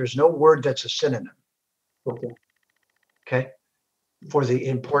meaning, but there's no word that's a synonym. Okay? For the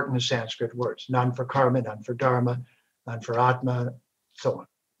important Sanskrit words. None for karma, none for dharma, none for atma, so on.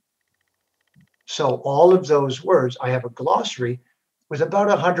 So all of those words, I have a glossary with about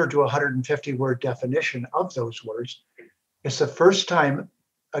 100 to 150 word definition of those words. It's the first time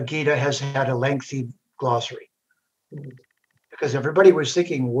a Gita has had a lengthy glossary, because everybody was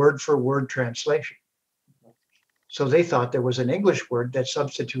thinking word for word translation. So they thought there was an English word that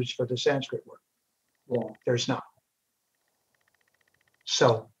substitutes for the Sanskrit word. Yeah. There's not.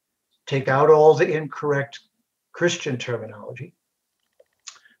 So take out all the incorrect Christian terminology,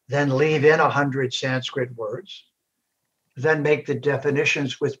 then leave in 100 Sanskrit words, then make the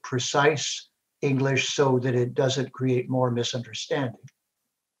definitions with precise English so that it doesn't create more misunderstanding.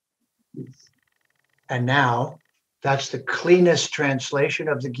 Yes. And now that's the cleanest translation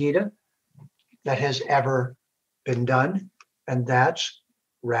of the Gita that has ever been done, and that's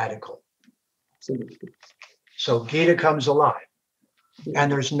radical. Absolutely. So Gita comes alive, and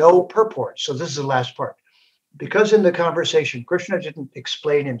there's no purport. So this is the last part. Because in the conversation, Krishna didn't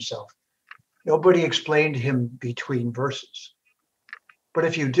explain himself. Nobody explained him between verses. But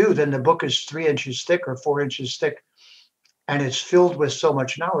if you do, then the book is 3 inches thick or 4 inches thick, and it's filled with so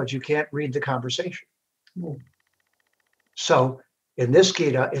much knowledge, you can't read the conversation. Yeah. So in this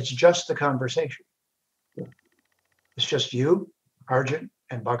Gita, it's just the conversation. Yeah. It's just you, Arjun,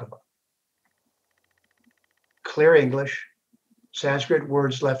 and Bhagavan. Clear English, Sanskrit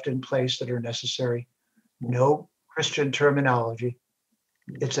words left in place that are necessary, no Christian terminology.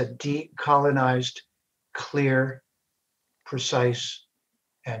 It's a decolonized, clear, precise,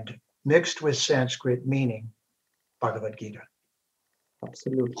 and mixed with Sanskrit meaning Bhagavad Gita.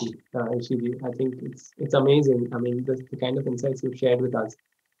 Absolutely, Ishiji. I think it's amazing. I mean, the kind of insights you've shared with us,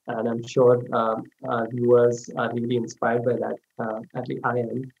 and I'm sure our viewers are really inspired by that. At least I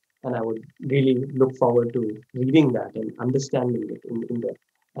am, and I would really look forward to reading that and understanding it in there.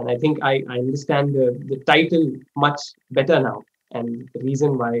 And I think I understand the title much better now, and the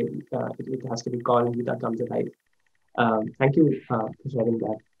reason why it has to be called Gita Comes Alive. Thank you for sharing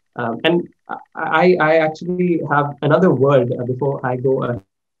that. And I actually have another word before I go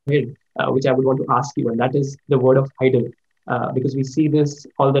ahead, which I would want to ask you, and that is the word of idol. because we see this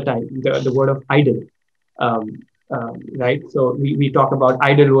all the time, the word of idol. Right? So we talk about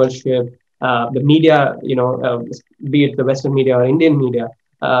idol worship, the media, be it the Western media or Indian media,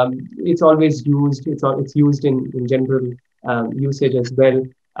 it's always used, it's used in general usage as well.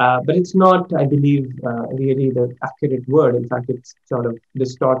 But it's not, I believe, really the accurate word. In fact, it sort of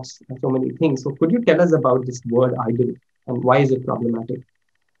distorts so many things. So could you tell us about this word idol and why is it problematic?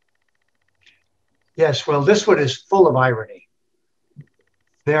 Yes, well, this one is full of irony,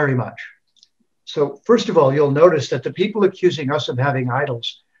 very much. So first of all, you'll notice that the people accusing us of having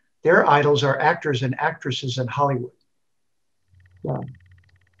idols, their idols are actors and actresses in Hollywood. Yeah.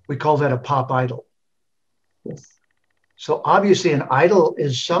 We call that a pop idol. Yes. So obviously an idol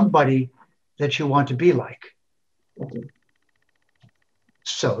is somebody that you want to be like. Okay.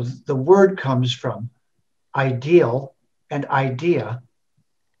 So the word comes from ideal and idea,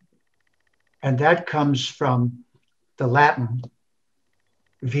 and that comes from the Latin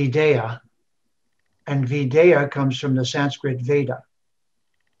videya, and videya comes from the Sanskrit Veda.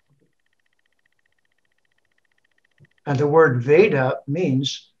 And the word Veda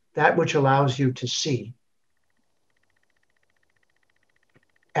means that which allows you to see.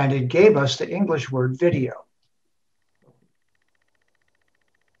 And it gave us the English word video.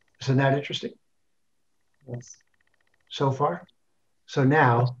 Isn't that interesting? Yes. So far? So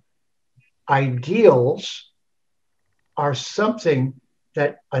now, ideals are something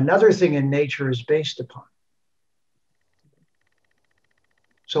that another thing in nature is based upon.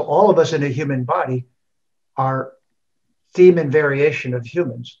 So all of us in a human body are theme and variation of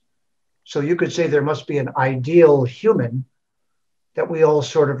humans. So you could say there must be an ideal human that we all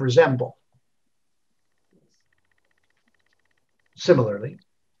sort of resemble. Similarly,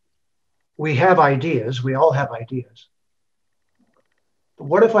 we have ideas, we all have ideas. But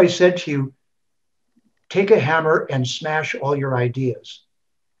what if I said to you, take a hammer and smash all your ideas?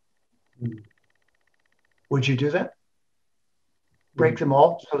 Would you do that? Break them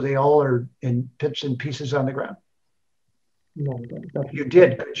all so they all are in bits and pieces on the ground? No, you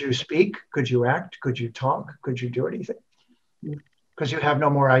did. Could you speak? Could you act? Could you talk? Could you do anything? Because you have no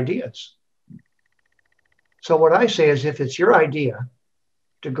more ideas. So what I say is if it's your idea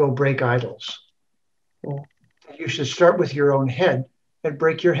to go break idols, you should start with your own head and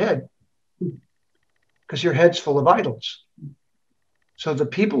break your head, because your head's full of idols. So the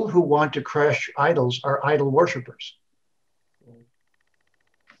people who want to crush idols are idol worshipers.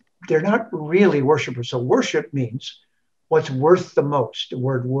 They're not really worshipers. So worship means what's worth the most. The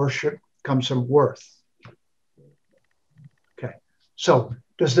word worship comes from worth. Okay. So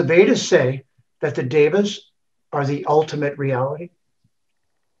does the Vedas say that the devas are the ultimate reality?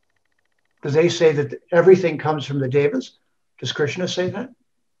 Do they say that everything comes from the devas? Does Krishna say that?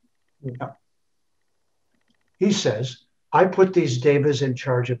 No. He says, I put these devas in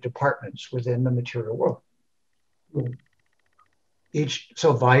charge of departments within the material world.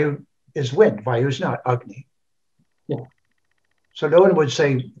 So Vayu is wind. Vayu is not Agni. Yeah. So no one would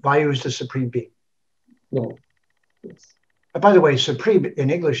say Vayu is the supreme being. No. Yes. By the way, supreme in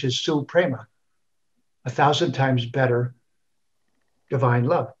English is suprema, 1,000 times better divine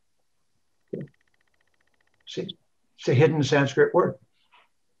love. Yeah. See, it's a hidden Sanskrit word.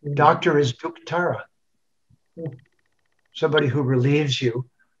 Doctor is duktara. Yeah. Somebody who relieves you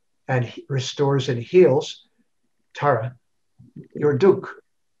and restores and heals, Tara, your duk.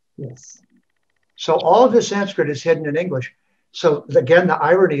 Yes. So all of the Sanskrit is hidden in English. So again, the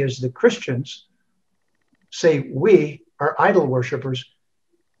irony is the Christians say we are idol worshipers,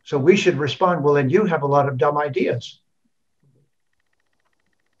 so we should respond, well, then you have a lot of dumb ideas.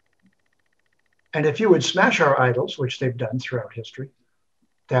 And if you would smash our idols, which they've done throughout history,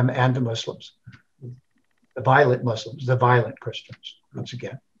 them and the Muslims, the violent Muslims, the violent Christians, once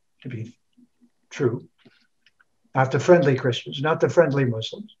again, to be true, not the friendly Christians, not the friendly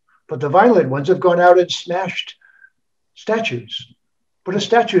Muslims, but the violent ones have gone out and smashed statues. But a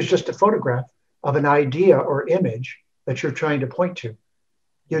statue is just a photograph of an idea or image that you're trying to point to.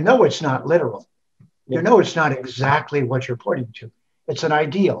 You know it's not literal. You know it's not exactly what you're pointing to. It's an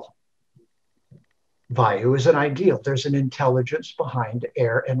ideal. Vayu is an ideal. There's an intelligence behind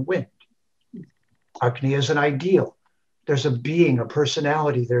air and wind. Agni is an ideal. There's a being, a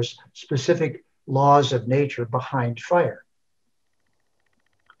personality. There's specific laws of nature behind fire.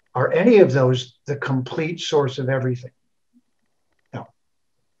 Are any of those the complete source of everything? No.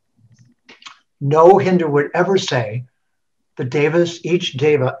 No Hindu would ever say the devas, each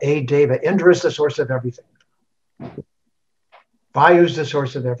deva, a deva, Indra is the source of everything. Vayu is the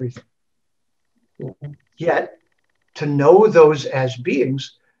source of everything. Yet, to know those as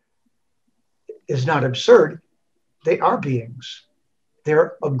beings is not absurd. they are beings.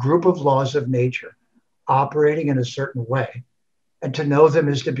 They're a group of laws of nature operating in a certain way. And to know them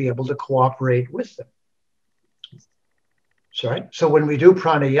is to be able to cooperate with them. Sorry. So when we do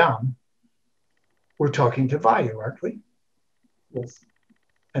pranayama, we're talking to Vayu, aren't we? Yes.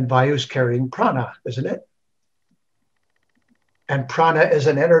 And Vayu's carrying prana, isn't it? And prana is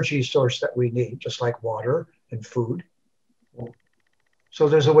an energy source that we need, just like water and food. Yeah. So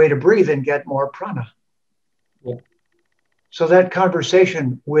there's a way to breathe and get more prana. Yeah. So that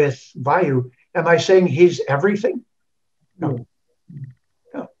conversation with Vayu, am I saying he's everything? No.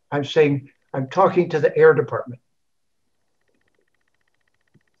 No. I'm saying I'm talking to the air department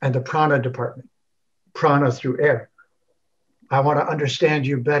and the prana department, prana through air. I want to understand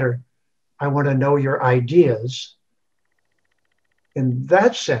you better. I want to know your ideas. In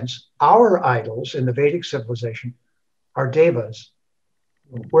that sense, our idols in the Vedic civilization are devas,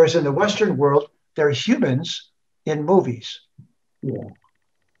 whereas in the Western world, they're humans in movies. Yeah.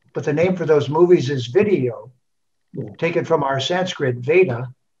 But the name for those movies is video, taken from our Sanskrit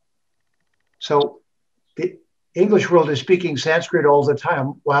Veda. So the English world is speaking Sanskrit all the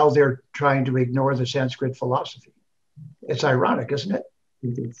time while they're trying to ignore the Sanskrit philosophy. It's ironic, isn't it?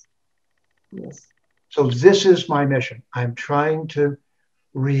 It is. Yes. So this is my mission. I'm trying to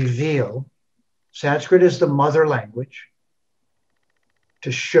reveal Sanskrit is the mother language,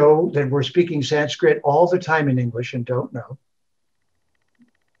 to show that we're speaking Sanskrit all the time in English and don't know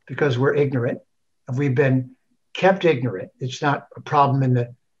because we're ignorant. And we've been kept ignorant. It's not a problem in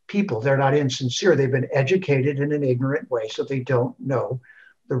the people. They're not insincere. They've been educated in an ignorant way, so they don't know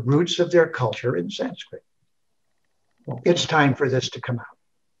the roots of their culture in Sanskrit. It's time for this to come out.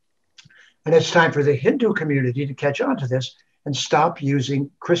 And it's time for the Hindu community to catch on to this and stop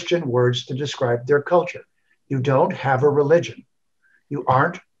using Christian words to describe their culture. You don't have a religion. You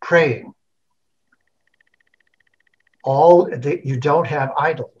aren't praying. You don't have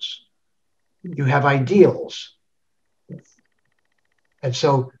idols. You have ideals. And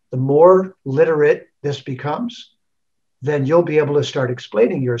so the more literate this becomes, then you'll be able to start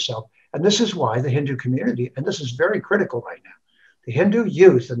explaining yourself. And this is why the Hindu community, and this is very critical right now, the Hindu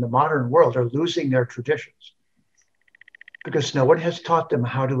youth in the modern world are losing their traditions because no one has taught them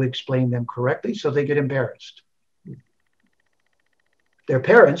how to explain them correctly, so they get embarrassed. Their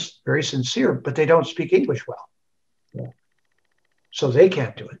parents, very sincere, but they don't speak English well. Yeah. So they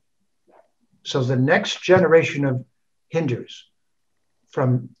can't do it. So the next generation of Hindus,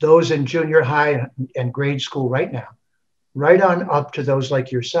 from those in junior high and grade school right now, right on up to those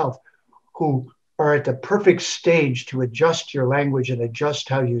like yourself, who are at the perfect stage to adjust your language and adjust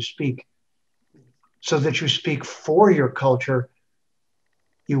how you speak so that you speak for your culture.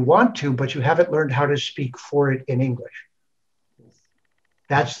 You want to, but you haven't learned how to speak for it in English.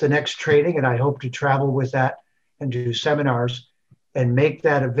 That's the next training, and I hope to travel with that and do seminars and make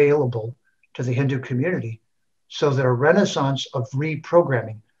that available to the Hindu community so that a renaissance of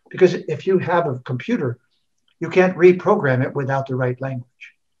reprogramming, because if you have a computer, you can't reprogram it without the right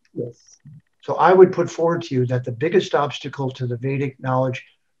language. Yes. So I would put forward to you that the biggest obstacle to the Vedic knowledge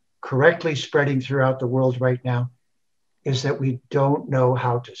correctly spreading throughout the world right now is that we don't know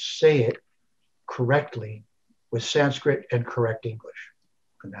how to say it correctly with Sanskrit and correct English.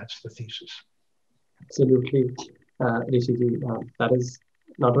 And that's the thesis. Absolutely, Rishiji. That is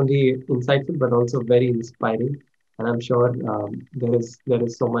not only insightful, but also very inspiring. And I'm sure there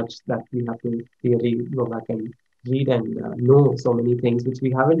is so much that we have to really go back and read and know so many things which we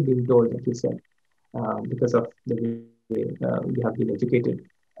haven't been told, like you said, because of the way we have been educated.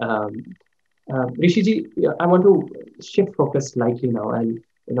 Rishiji, I want to shift focus slightly now and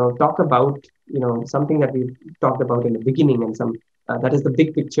talk about something that we talked about in the beginning and some that is the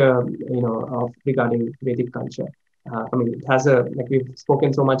big picture of regarding Vedic culture. I mean, it has like we've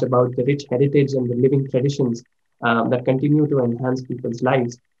spoken so much about the rich heritage and the living traditions that continue to enhance people's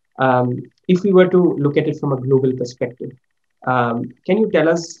lives. If we were to look at it from a global perspective, can you tell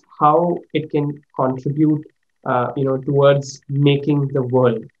us how it can contribute, towards making the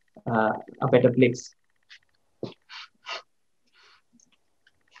world a better place?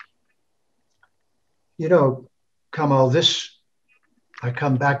 Kamal, I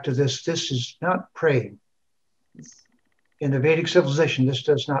come back to this. This is not praying. In the Vedic civilization, this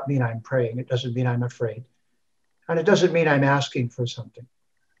does not mean I'm praying. It doesn't mean I'm afraid. And it doesn't mean I'm asking for something.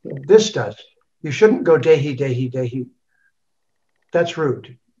 This does. You shouldn't go dehi, dehi, dehi. That's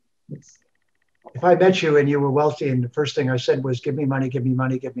rude. If I met you and you were wealthy and the first thing I said was, give me money, give me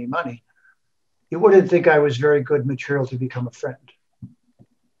money, give me money, you wouldn't think I was very good material to become a friend.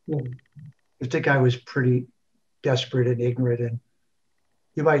 You'd think I was pretty desperate and ignorant and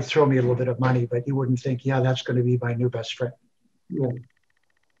You might throw me a little bit of money, but you wouldn't think, yeah, that's going to be my new best friend. Yeah.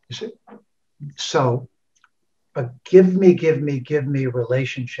 You see? So a give me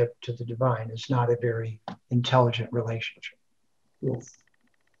relationship to the divine is not a very intelligent relationship. Yes.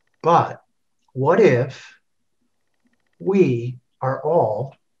 But what if we are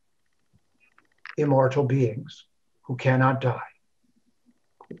all immortal beings who cannot die?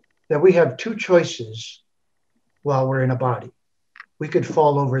 That we have two choices while we're in a body. We could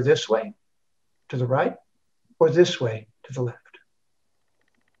fall over this way to the right or this way to the left.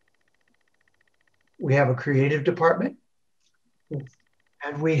 We have a creative department, Yes.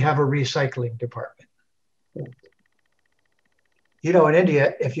 and we have a recycling department. Yes. You know, in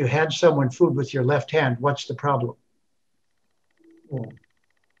India, if you hand someone food with your left hand, what's the problem? Yeah.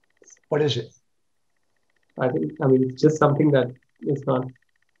 What is it? I mean, it's just something that is not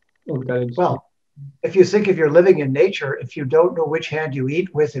encouraged. Well, if you think if you're living in nature, if you don't know which hand you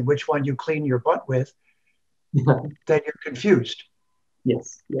eat with and which one you clean your butt with, Yeah. then you're confused.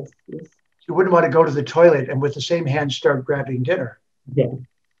 Yes. Yes. Yes. You wouldn't want to go to the toilet and with the same hand start grabbing dinner. Yeah.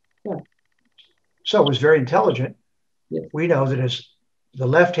 Yeah. So it was very intelligent. Yes. We know that as the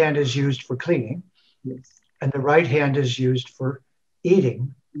left hand is used for cleaning, Yes. and the right hand is used for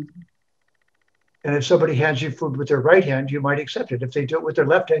eating. Mhm. And if somebody hands you food with their right hand, you might accept it. If they do it with their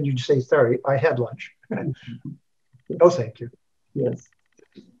left hand, you'd say, sorry, I had lunch. No, thank you. Yes.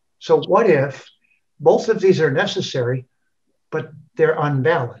 So what if both of these are necessary, but they're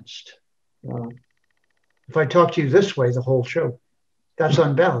unbalanced? If I talk to you this way, the whole show, that's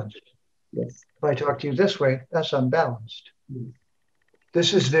unbalanced. Yes. If I talk to you this way, that's unbalanced. Mm.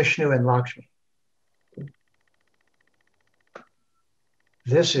 This is Vishnu and Lakshmi.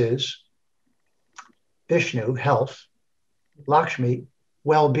 This is Vishnu, health, Lakshmi,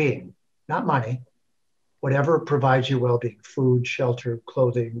 well-being, not money, whatever provides you well-being, food, shelter,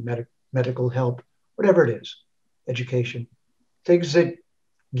 clothing, medical help, whatever it is, education, things that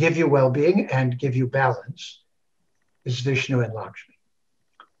give you well-being and give you balance is Vishnu and Lakshmi.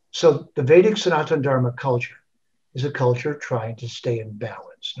 So the Vedic Sanatana Dharma culture is a culture trying to stay in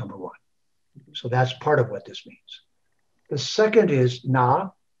balance, number one. So that's part of what this means. The second is na,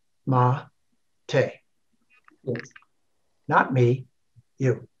 ma, te. Yes. Not me,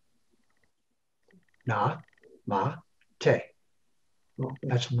 you. Na, ma, te. Okay.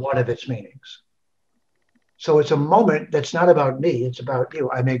 That's one of its meanings. So it's a moment that's not about me, it's about you.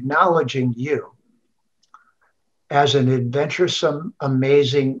 I'm acknowledging you as an adventuresome,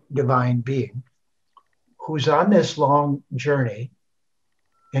 amazing divine being who's on this long journey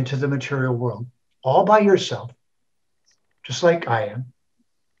into the material world, all by yourself, just like I am.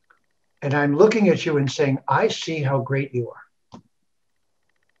 And I'm looking at you and saying, I see how great you are.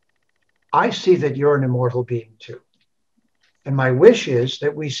 I see that you're an immortal being too. And my wish is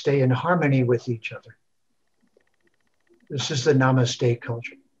that we stay in harmony with each other. This is the namaste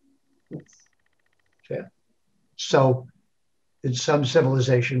culture. Yes. Yeah. So in some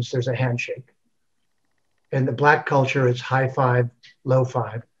civilizations, there's a handshake. In the Black culture, it's high five, low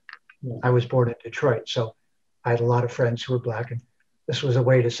five. Yeah. I was born in Detroit, so I had a lot of friends who were Black, and this was a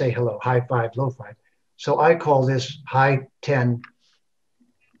way to say hello, high five, low five. So I call this high 10,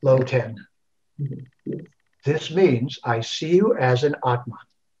 low 10. Mm-hmm. Yes. This means I see you as an Atma.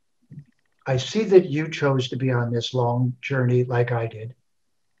 I see that you chose to be on this long journey like I did.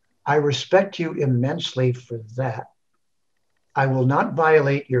 I respect you immensely for that. I will not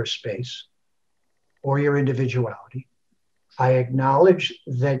violate your space or your individuality. I acknowledge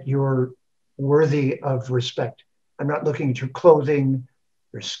that you're worthy of respect. I'm not looking at your clothing,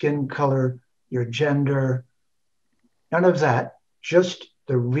 your skin color, your gender, none of that, just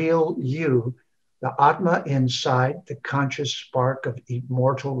the real you, the Atma inside, the conscious spark of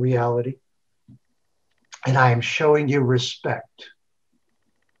immortal reality. And I am showing you respect.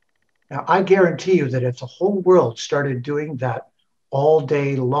 Now, I guarantee you that if the whole world started doing that all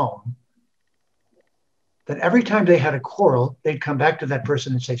day long, then every time they had a quarrel, they'd come back to that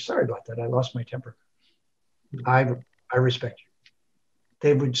person and say, sorry about that, I lost my temper. I respect you.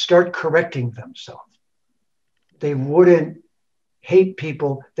 They would start correcting themselves. They wouldn't hate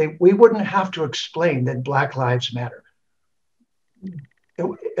people. We wouldn't have to explain that Black Lives Matter.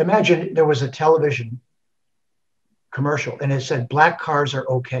 Imagine there was a television commercial and it said, Black cars are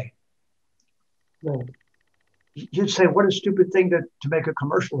okay. Right. You'd say, what a stupid thing to make a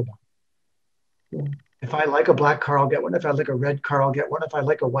commercial about. Yeah. If I like a black car, I'll get one. If I like a red car, I'll get one. If I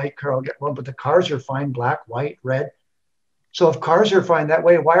like a white car, I'll get one. But the cars are fine, black, white, red. So if cars are fine that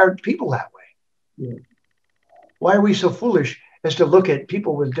way, why aren't people that way? Yeah. Why are we so foolish as to look at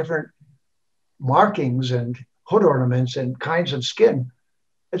people with different markings and hood ornaments and kinds of skin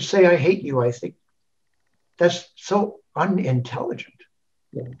and say, I hate you, I think that's so unintelligent.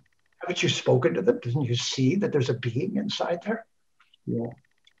 Yeah. Haven't you spoken to them? Didn't you see that there's a being inside there? Yeah.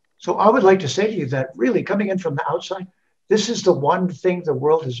 So I would like to say to you that really coming in from the outside, this is the one thing the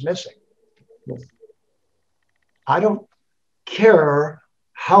world is missing. Yes. I don't care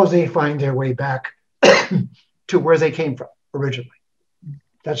how they find their way back to where they came from originally.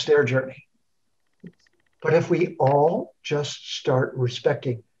 That's their journey. But if we all just start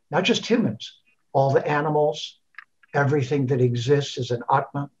respecting, not just humans, all the animals, everything that exists is an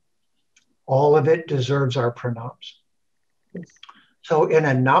Atma, all of it deserves our pranams. Yes. So in a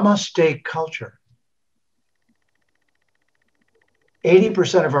namaste culture,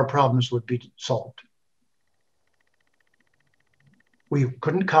 80% of our problems would be solved. We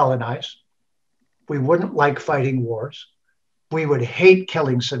couldn't colonize. We wouldn't like fighting wars. We would hate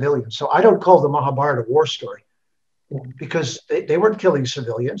killing civilians. So I don't call the Mahabharata a war story because they weren't killing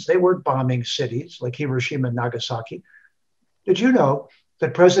civilians. They weren't bombing cities like Hiroshima and Nagasaki. Did you know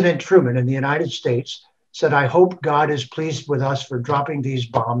that President Truman in the United States said, I hope God is pleased with us for dropping these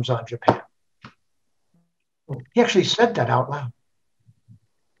bombs on Japan? He actually said that out loud.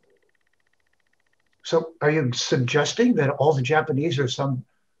 So are you suggesting that all the Japanese are some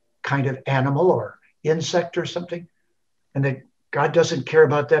kind of animal or insect or something, and that God doesn't care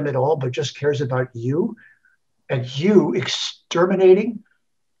about them at all, but just cares about you, and you exterminating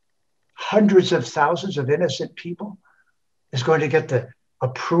hundreds of thousands of innocent people is going to get the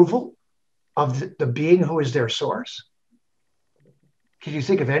approval of the being who is their source? Can you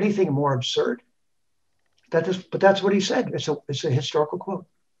think of anything more absurd? But that's what he said. It's a historical quote.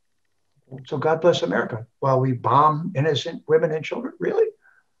 So God bless America while we bomb innocent women and children. Really?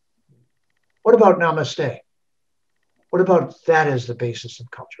 What about namaste? What about that as the basis of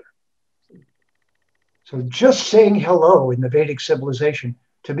culture? So just saying hello in the Vedic civilization,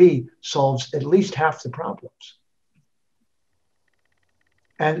 to me, solves at least half the problems.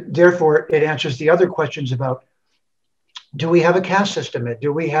 And therefore, it answers the other questions about, do we have a caste system? And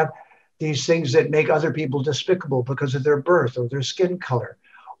do we have these things that make other people despicable because of their birth or their skin color,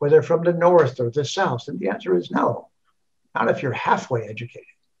 or they're from the north or the south? And the answer is no, not if you're halfway educated.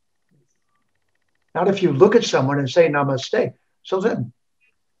 Not if you look at someone and say namaste. So then,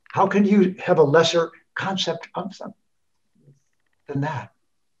 how can you have a lesser concept of them than that?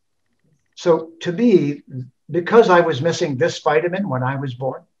 So to me, because I was missing this vitamin when I was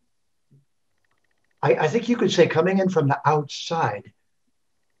born, I think you could say coming in from the outside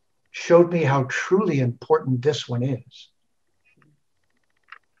showed me how truly important this one is.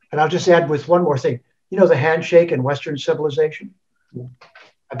 And I'll just add with one more thing. You know the handshake in Western civilization? Yeah.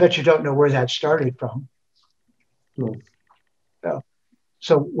 I bet you don't know where that started from. No. No.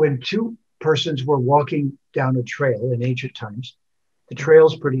 So when two persons were walking down a trail in ancient times, the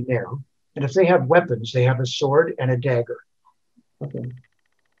trail's pretty narrow. And if they have weapons, they have a sword and a dagger. Okay.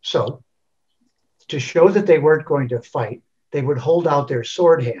 So to show that they weren't going to fight, they would hold out their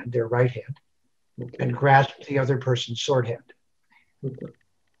sword hand, their right hand, and grasp the other person's sword hand. Okay.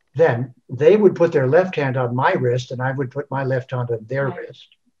 Then they would put their left hand on my wrist and I would put my left hand on their wrist.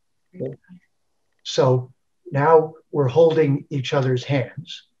 Okay. So now we're holding each other's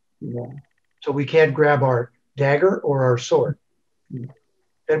hands. Yeah. So we can't grab our dagger or our sword. Yeah.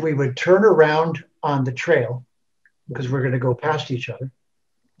 Then we would turn around on the trail because we're going to go past each other.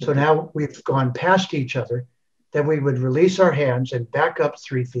 So now we've gone past each other. Then we would release our hands and back up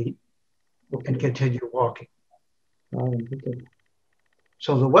 3 feet and continue walking. Oh, okay.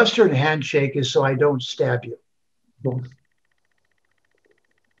 So the Western handshake is so I don't stab you. Yes.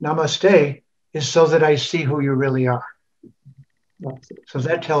 Namaste is so that I see who you really are. Absolutely. So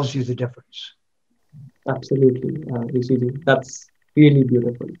that tells you the difference. Absolutely, Rishiji. That's really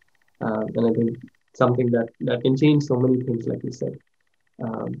beautiful. And I think something that can change so many things, like you said.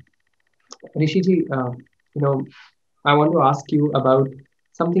 Rishiji, I want to ask you about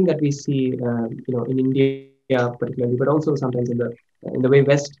something that we see, in India particularly, but also sometimes in the way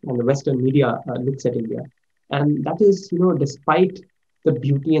West and the Western media looks at India. And that is, despite the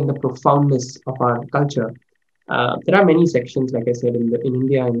beauty and the profoundness of our culture, there are many sections, like I said, in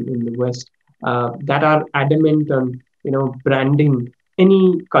India and in the West, that are adamant on, branding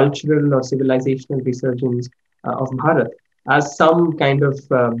any cultural or civilizational resurgence of Bharat as some kind of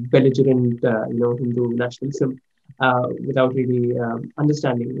belligerent, Hindu nationalism, without really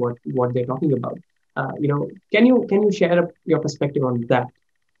understanding what they're talking about. Can you share your perspective on that?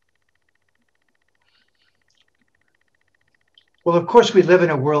 Well, of course, we live in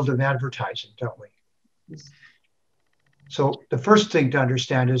a world of advertising, don't we? Yes. So the first thing to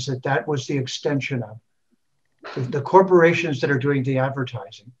understand is that was the extension of The corporations that are doing the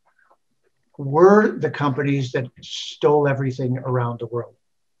advertising were the companies that stole everything around the world.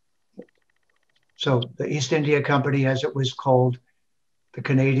 So the East India Company, as it was called, the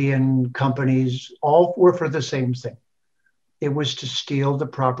Canadian companies, all were for the same thing. It was to steal the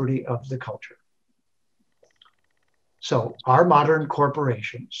property of the culture. So our modern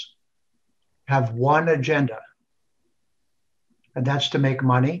corporations have one agenda, and that's to make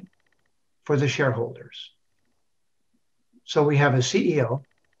money for the shareholders. So we have a CEO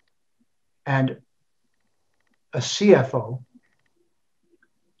and a CFO,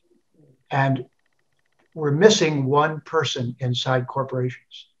 and we're missing one person inside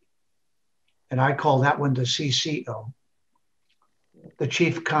corporations. And I call that one the CCO, the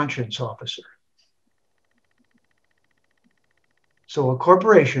Chief Conscience Officer. So a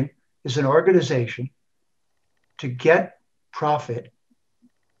corporation is an organization to get profit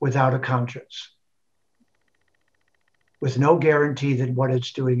without a conscience, with no guarantee that what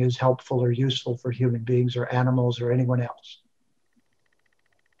it's doing is helpful or useful for human beings or animals or anyone else.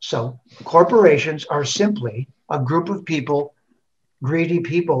 So corporations are simply a group of people, greedy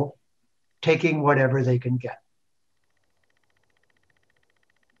people, taking whatever they can get.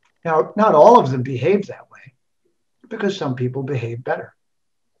 Now, not all of them behave that way, because some people behave better.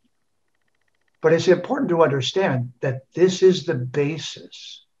 But it's important to understand that this is the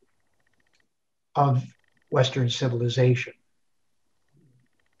basis of Western civilization,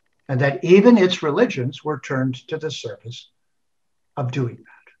 and that even its religions were turned to the service of doing that.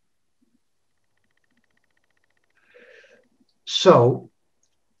 So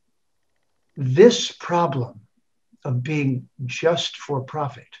this problem of being just for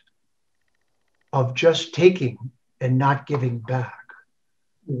profit, of just taking and not giving back,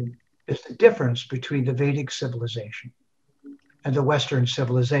 is the difference between the Vedic civilization and the Western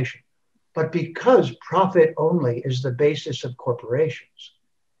civilization. But because profit only is the basis of corporations,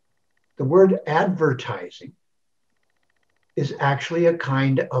 the word advertising is actually a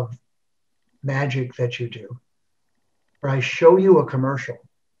kind of magic that you do, where I show you a commercial,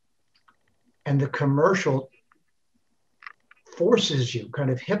 and the commercial forces you, kind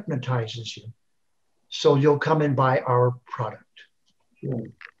of hypnotizes you, so you'll come and buy our product.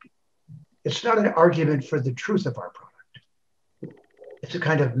 It's not an argument for the truth of our product. It's a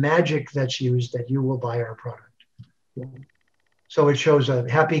kind of magic that's used that you will buy our product. So it shows a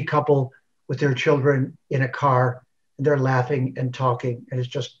happy couple with their children in a car, and they're laughing and talking, and it's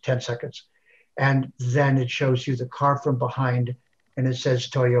just 10 seconds. And then it shows you the car from behind, and it says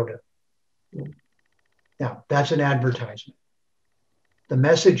Toyota. Now, that's an advertisement. The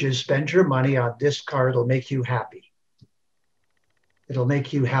message is spend your money on this car, it'll make you happy. It'll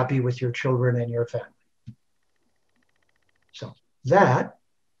make you happy with your children and your family. So that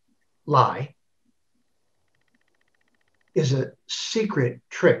lie is a secret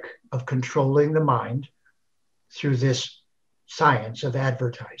trick of controlling the mind through this science of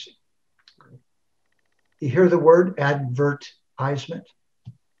advertising. You hear the word advertisement?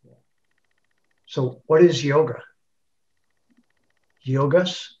 So what is yoga?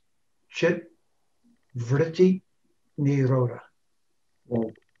 Yogas, chit, vritti, nirodha.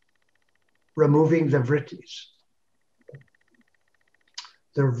 Removing the vrittis.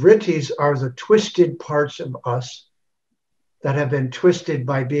 The vrittis are the twisted parts of us that have been twisted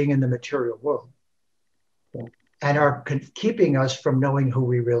by being in the material world and are keeping us from knowing who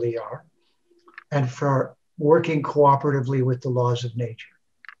we really are and for working cooperatively with the laws of nature.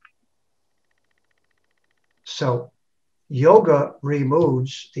 So yoga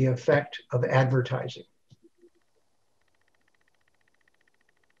removes the effect of advertising.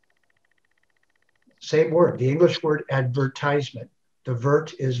 Same word, the English word advertisement. The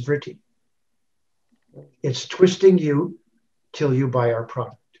vert is vritti. It's twisting you till you buy our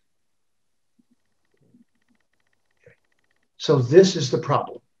product. Okay. So this is the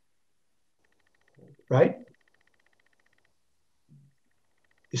problem, right?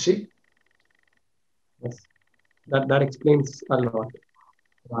 You see? Yes, that explains a lot.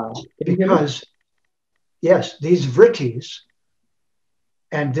 Wow. Because, yes, these vrittis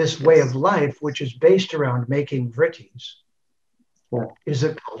and this way of life, which is based around making vrittis, is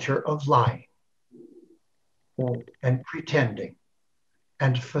a culture of lying and pretending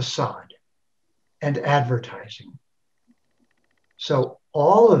and facade and advertising. So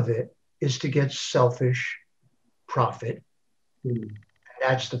all of it is to get selfish profit. And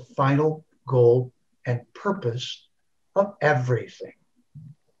that's the final goal and purpose of everything.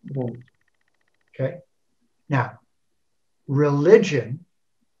 Okay? Now, religion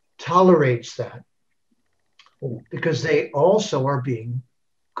tolerates that because they also are being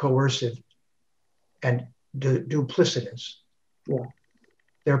coercive and duplicitous. Yeah.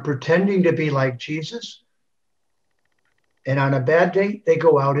 They're pretending to be like Jesus. And on a bad day, they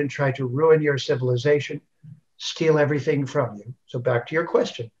go out and try to ruin your civilization, steal everything from you. So back to your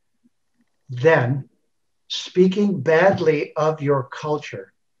question. Then speaking badly of your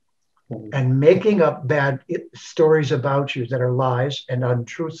culture and making up bad stories about you that are lies and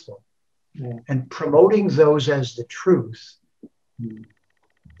untruthful, and promoting those as the truth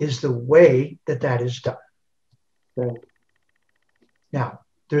is the way that is done. Right. Now,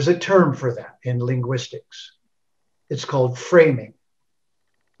 there's a term for that in linguistics. It's called framing.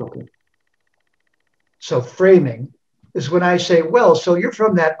 Okay. So framing is when I say, well, so you're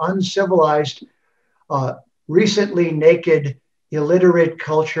from that uncivilized, recently naked, illiterate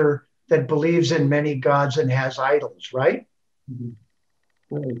culture that believes in many gods and has idols, right?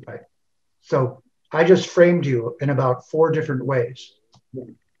 Right. So I just framed you in about 4 different ways.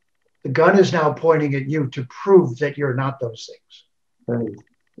 The gun is now pointing at you to prove that you're not those things. Right.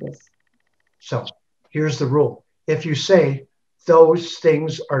 Yes. So here's the rule. If you say those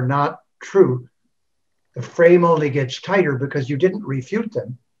things are not true, the frame only gets tighter because you didn't refute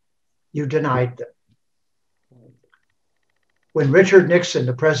them. You denied them. When Richard Nixon,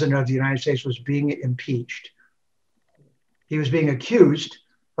 the president of the United States, was being impeached, he was being accused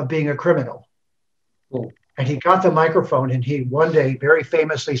of being a criminal. And he got the microphone and he one day very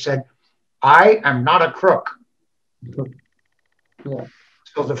famously said, "I am not a crook." Yeah.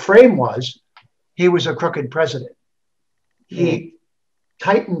 So the frame was, he was a crooked president. He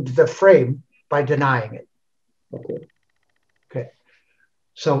tightened the frame by denying it. Okay.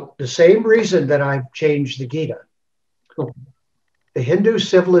 So the same reason that I've changed the Gita, the Hindu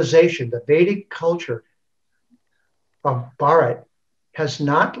civilization, the Vedic culture of Bharat has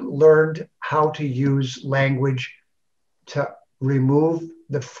not learned how to use language to remove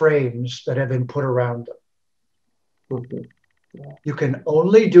the frames that have been put around them. You can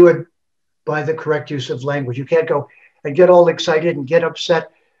only do it by the correct use of language. You can't go and get all excited and get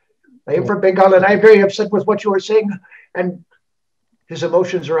upset. I am from Bengal and I'm very upset with what you were saying. And his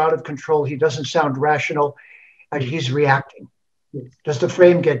emotions are out of control. He doesn't sound rational and he's reacting. Does the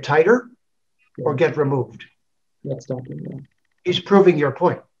frame get tighter or get removed? That's talking. He's proving your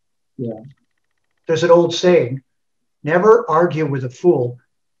point. Yeah. There's an old saying, never argue with a fool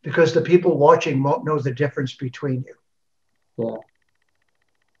because the people watching won't know the difference between you. Yeah.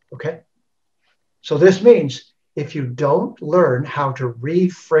 Okay? So this means if you don't learn how to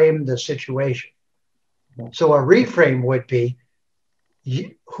reframe the situation, so a reframe would be,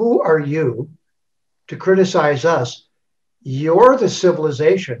 who are you to criticize us? You're the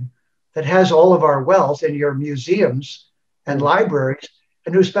civilization that has all of our wealth in your museums and libraries,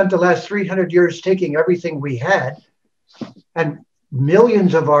 and who spent the last 300 years taking everything we had, and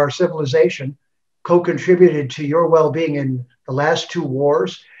millions of our civilization co-contributed to your well-being in the last 2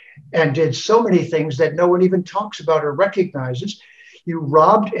 wars, and did so many things that no one even talks about or recognizes. You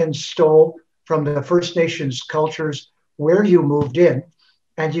robbed and stole from the First Nations cultures where you moved in,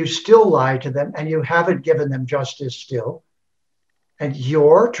 and you still lie to them, and you haven't given them justice still. And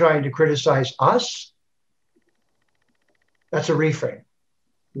you're trying to criticize us? That's a reframe.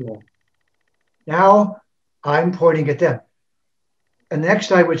 Yeah. Now I'm pointing at them. And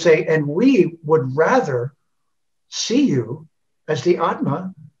next I would say, and we would rather see you as the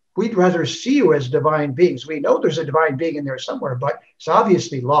Atma. We'd rather see you as divine beings. We know there's a divine being in there somewhere, but it's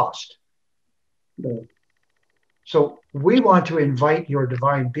obviously lost. Right. So we want to invite your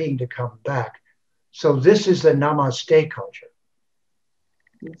divine being to come back. So this is the Namaste culture.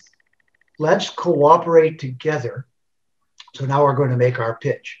 Yes. Let's cooperate together. So now we're going to make our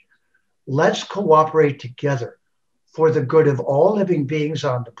pitch. Let's cooperate together for the good of all living beings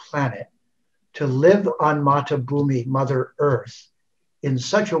on the planet to live on Mata Bhumi, Mother Earth, in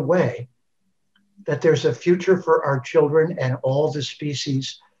such a way that there's a future for our children and all the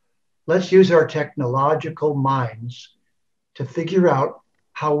species. Let's use our technological minds to figure out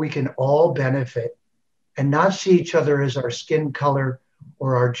how we can all benefit and not see each other as our skin color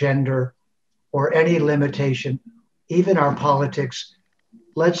or our gender or any limitation, even our politics.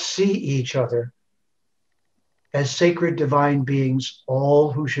 Let's see each other as sacred divine beings,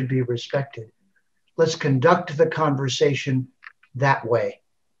 all who should be respected. Let's conduct the conversation that way,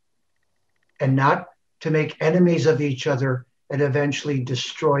 and not to make enemies of each other and eventually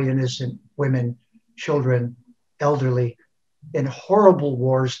destroy innocent women, children, elderly in horrible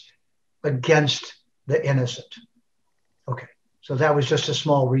wars against the innocent. Okay, so that was just a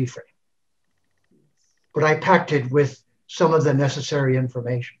small reframe. But I packed it with some of the necessary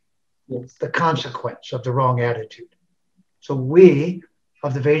information, Yes. the consequence of the wrong attitude. So we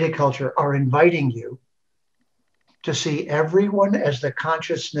of the Vedic culture are inviting you to see everyone as the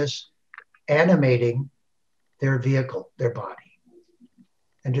consciousness animating their vehicle, their body,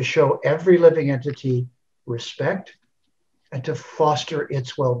 and to show every living entity respect and to foster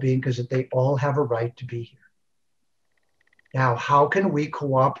its well-being because they all have a right to be here. Now, how can we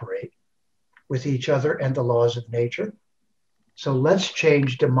cooperate with each other and the laws of nature? So let's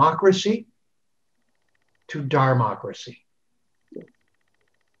change democracy to dharmocracy.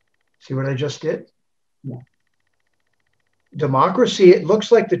 See what I just did? Yeah. Democracy, it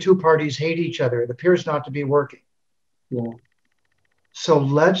looks like the two parties hate each other. It appears not to be working. Yeah. So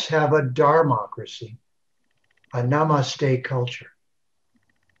let's have a dharmocracy, a namaste culture.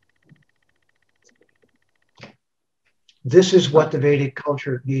 This is what the Vedic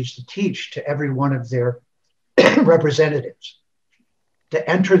culture needs to teach to every one of their representatives. The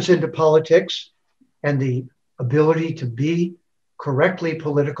entrance into politics and the ability to be correctly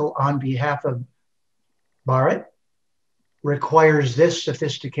political on behalf of Bharat requires this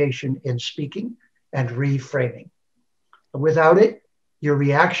sophistication in speaking and reframing. Without it, your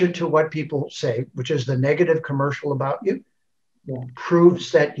reaction to what people say, which is the negative commercial about you,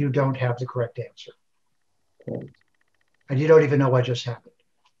 proves that you don't have the correct answer. Okay. And you don't even know what just happened.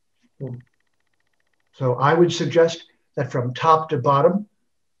 Yeah. So I would suggest that from top to bottom,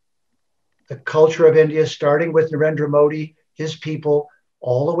 the culture of India, starting with Narendra Modi, his people,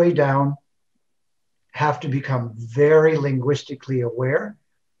 all the way down, have to become very linguistically aware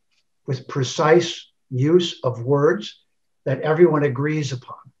with precise use of words that everyone agrees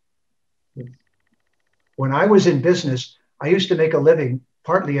upon. Yes. When I was in business, I used to make a living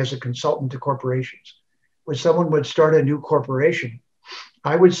partly as a consultant to corporations. When someone would start a new corporation,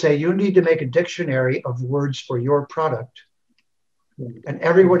 I would say, you need to make a dictionary of words for your product. And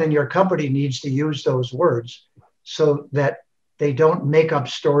everyone in your company needs to use those words so that they don't make up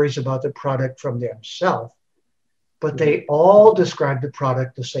stories about the product from themselves, but they all describe the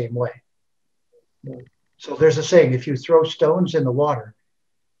product the same way. So there's a saying, if you throw stones in the water,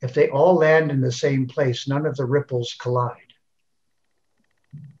 if they all land in the same place, none of the ripples collide.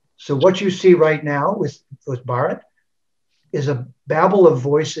 So what you see right now with Bharat is a babble of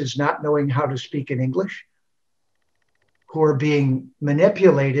voices not knowing how to speak in English, who are being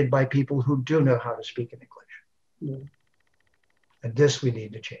manipulated by people who do know how to speak in English. And this we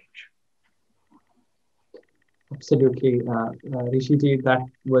need to change. Absolutely. Rishiji, that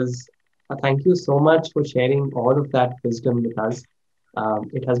was, thank you so much for sharing all of that wisdom with us.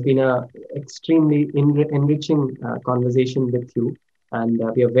 It has been a extremely enriching conversation with you. And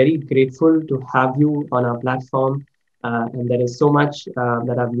we are very grateful to have you on our platform. And there is so much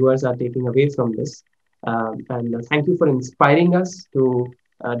that our viewers are taking away from this. And thank you for inspiring us to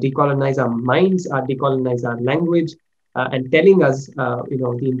decolonize our minds, decolonize our language, and telling us,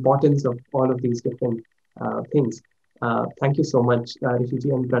 the importance of all of these different things. Thank you so much,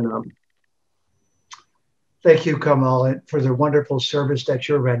 Rishiji, and Pranam. Thank you, Kamal, for the wonderful service that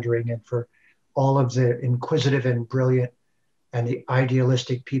you're rendering and for all of the inquisitive and brilliant and the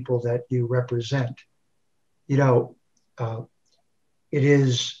idealistic people that you represent. It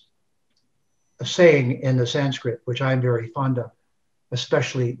is a saying in the Sanskrit, which I'm very fond of,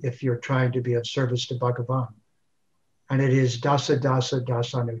 especially if you're trying to be of service to Bhagavan. And it is dasa dasa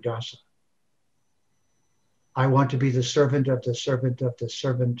dasanudasa. I want to be the servant of the servant of the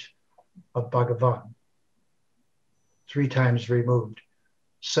servant of Bhagavan. 3 times removed.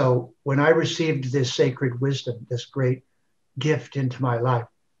 So when I received this sacred wisdom, this great gift into my life,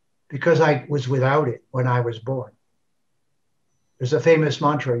 because I was without it when I was born. There's a famous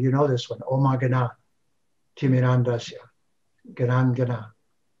mantra, you know this one, Oma Gana, Timirandasya, Ganan Gana,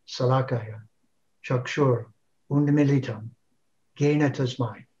 Salakaya, Chakshur, Undamilitam, Gena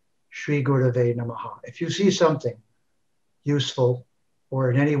Tasmai, Sri Gurave Namaha. If you see something useful or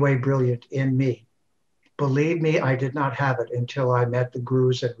in any way brilliant in me, believe me, I did not have it until I met the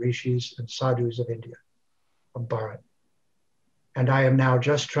gurus and rishis and sadhus of India, of Bharat. And I am now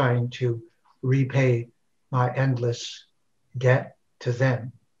just trying to repay my endless debt to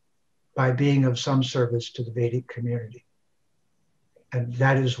them by being of some service to the Vedic community. And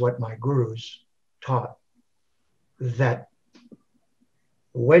that is what my gurus taught, that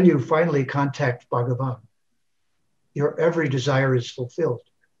when you finally contact Bhagavan, your every desire is fulfilled.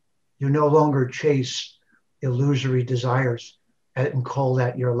 You no longer chase illusory desires and call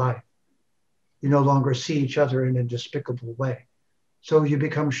that your life. You no longer see each other in a despicable way. So you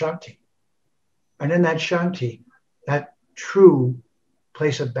become Shanti. And in that Shanti, that true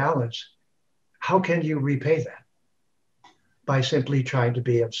place of balance, how can you repay that? By simply trying to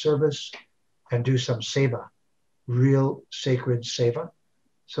be of service and do some seva, real sacred seva.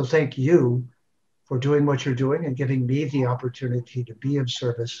 So thank you for doing what you're doing and giving me the opportunity to be of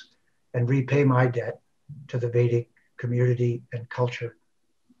service and repay my debt to the Vedic community and culture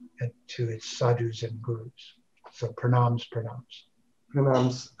and to its sadhus and gurus. So pranams, pranams.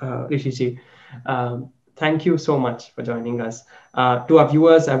 Pranams, Rishiji. Thank you so much for joining us. To our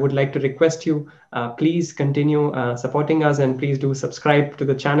viewers, I would like to request you, please continue supporting us, and please do subscribe to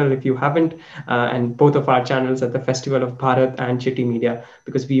the channel if you haven't, and both of our channels at the Festival of Bharat and Citti Media,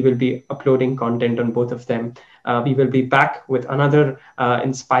 because we will be uploading content on both of them. We will be back with another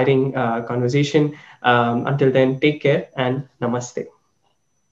inspiring conversation. Until then, take care and namaste.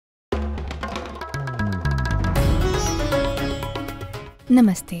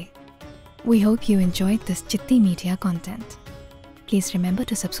 Namaste. We hope you enjoyed this Citti Media content. Please remember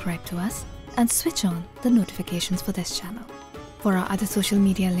to subscribe to us and switch on the notifications for this channel. For our other social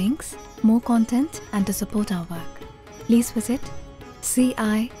media links, more content, and to support our work, please visit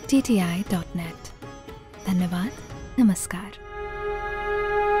citti.net. Dhanyavad. Namaskar.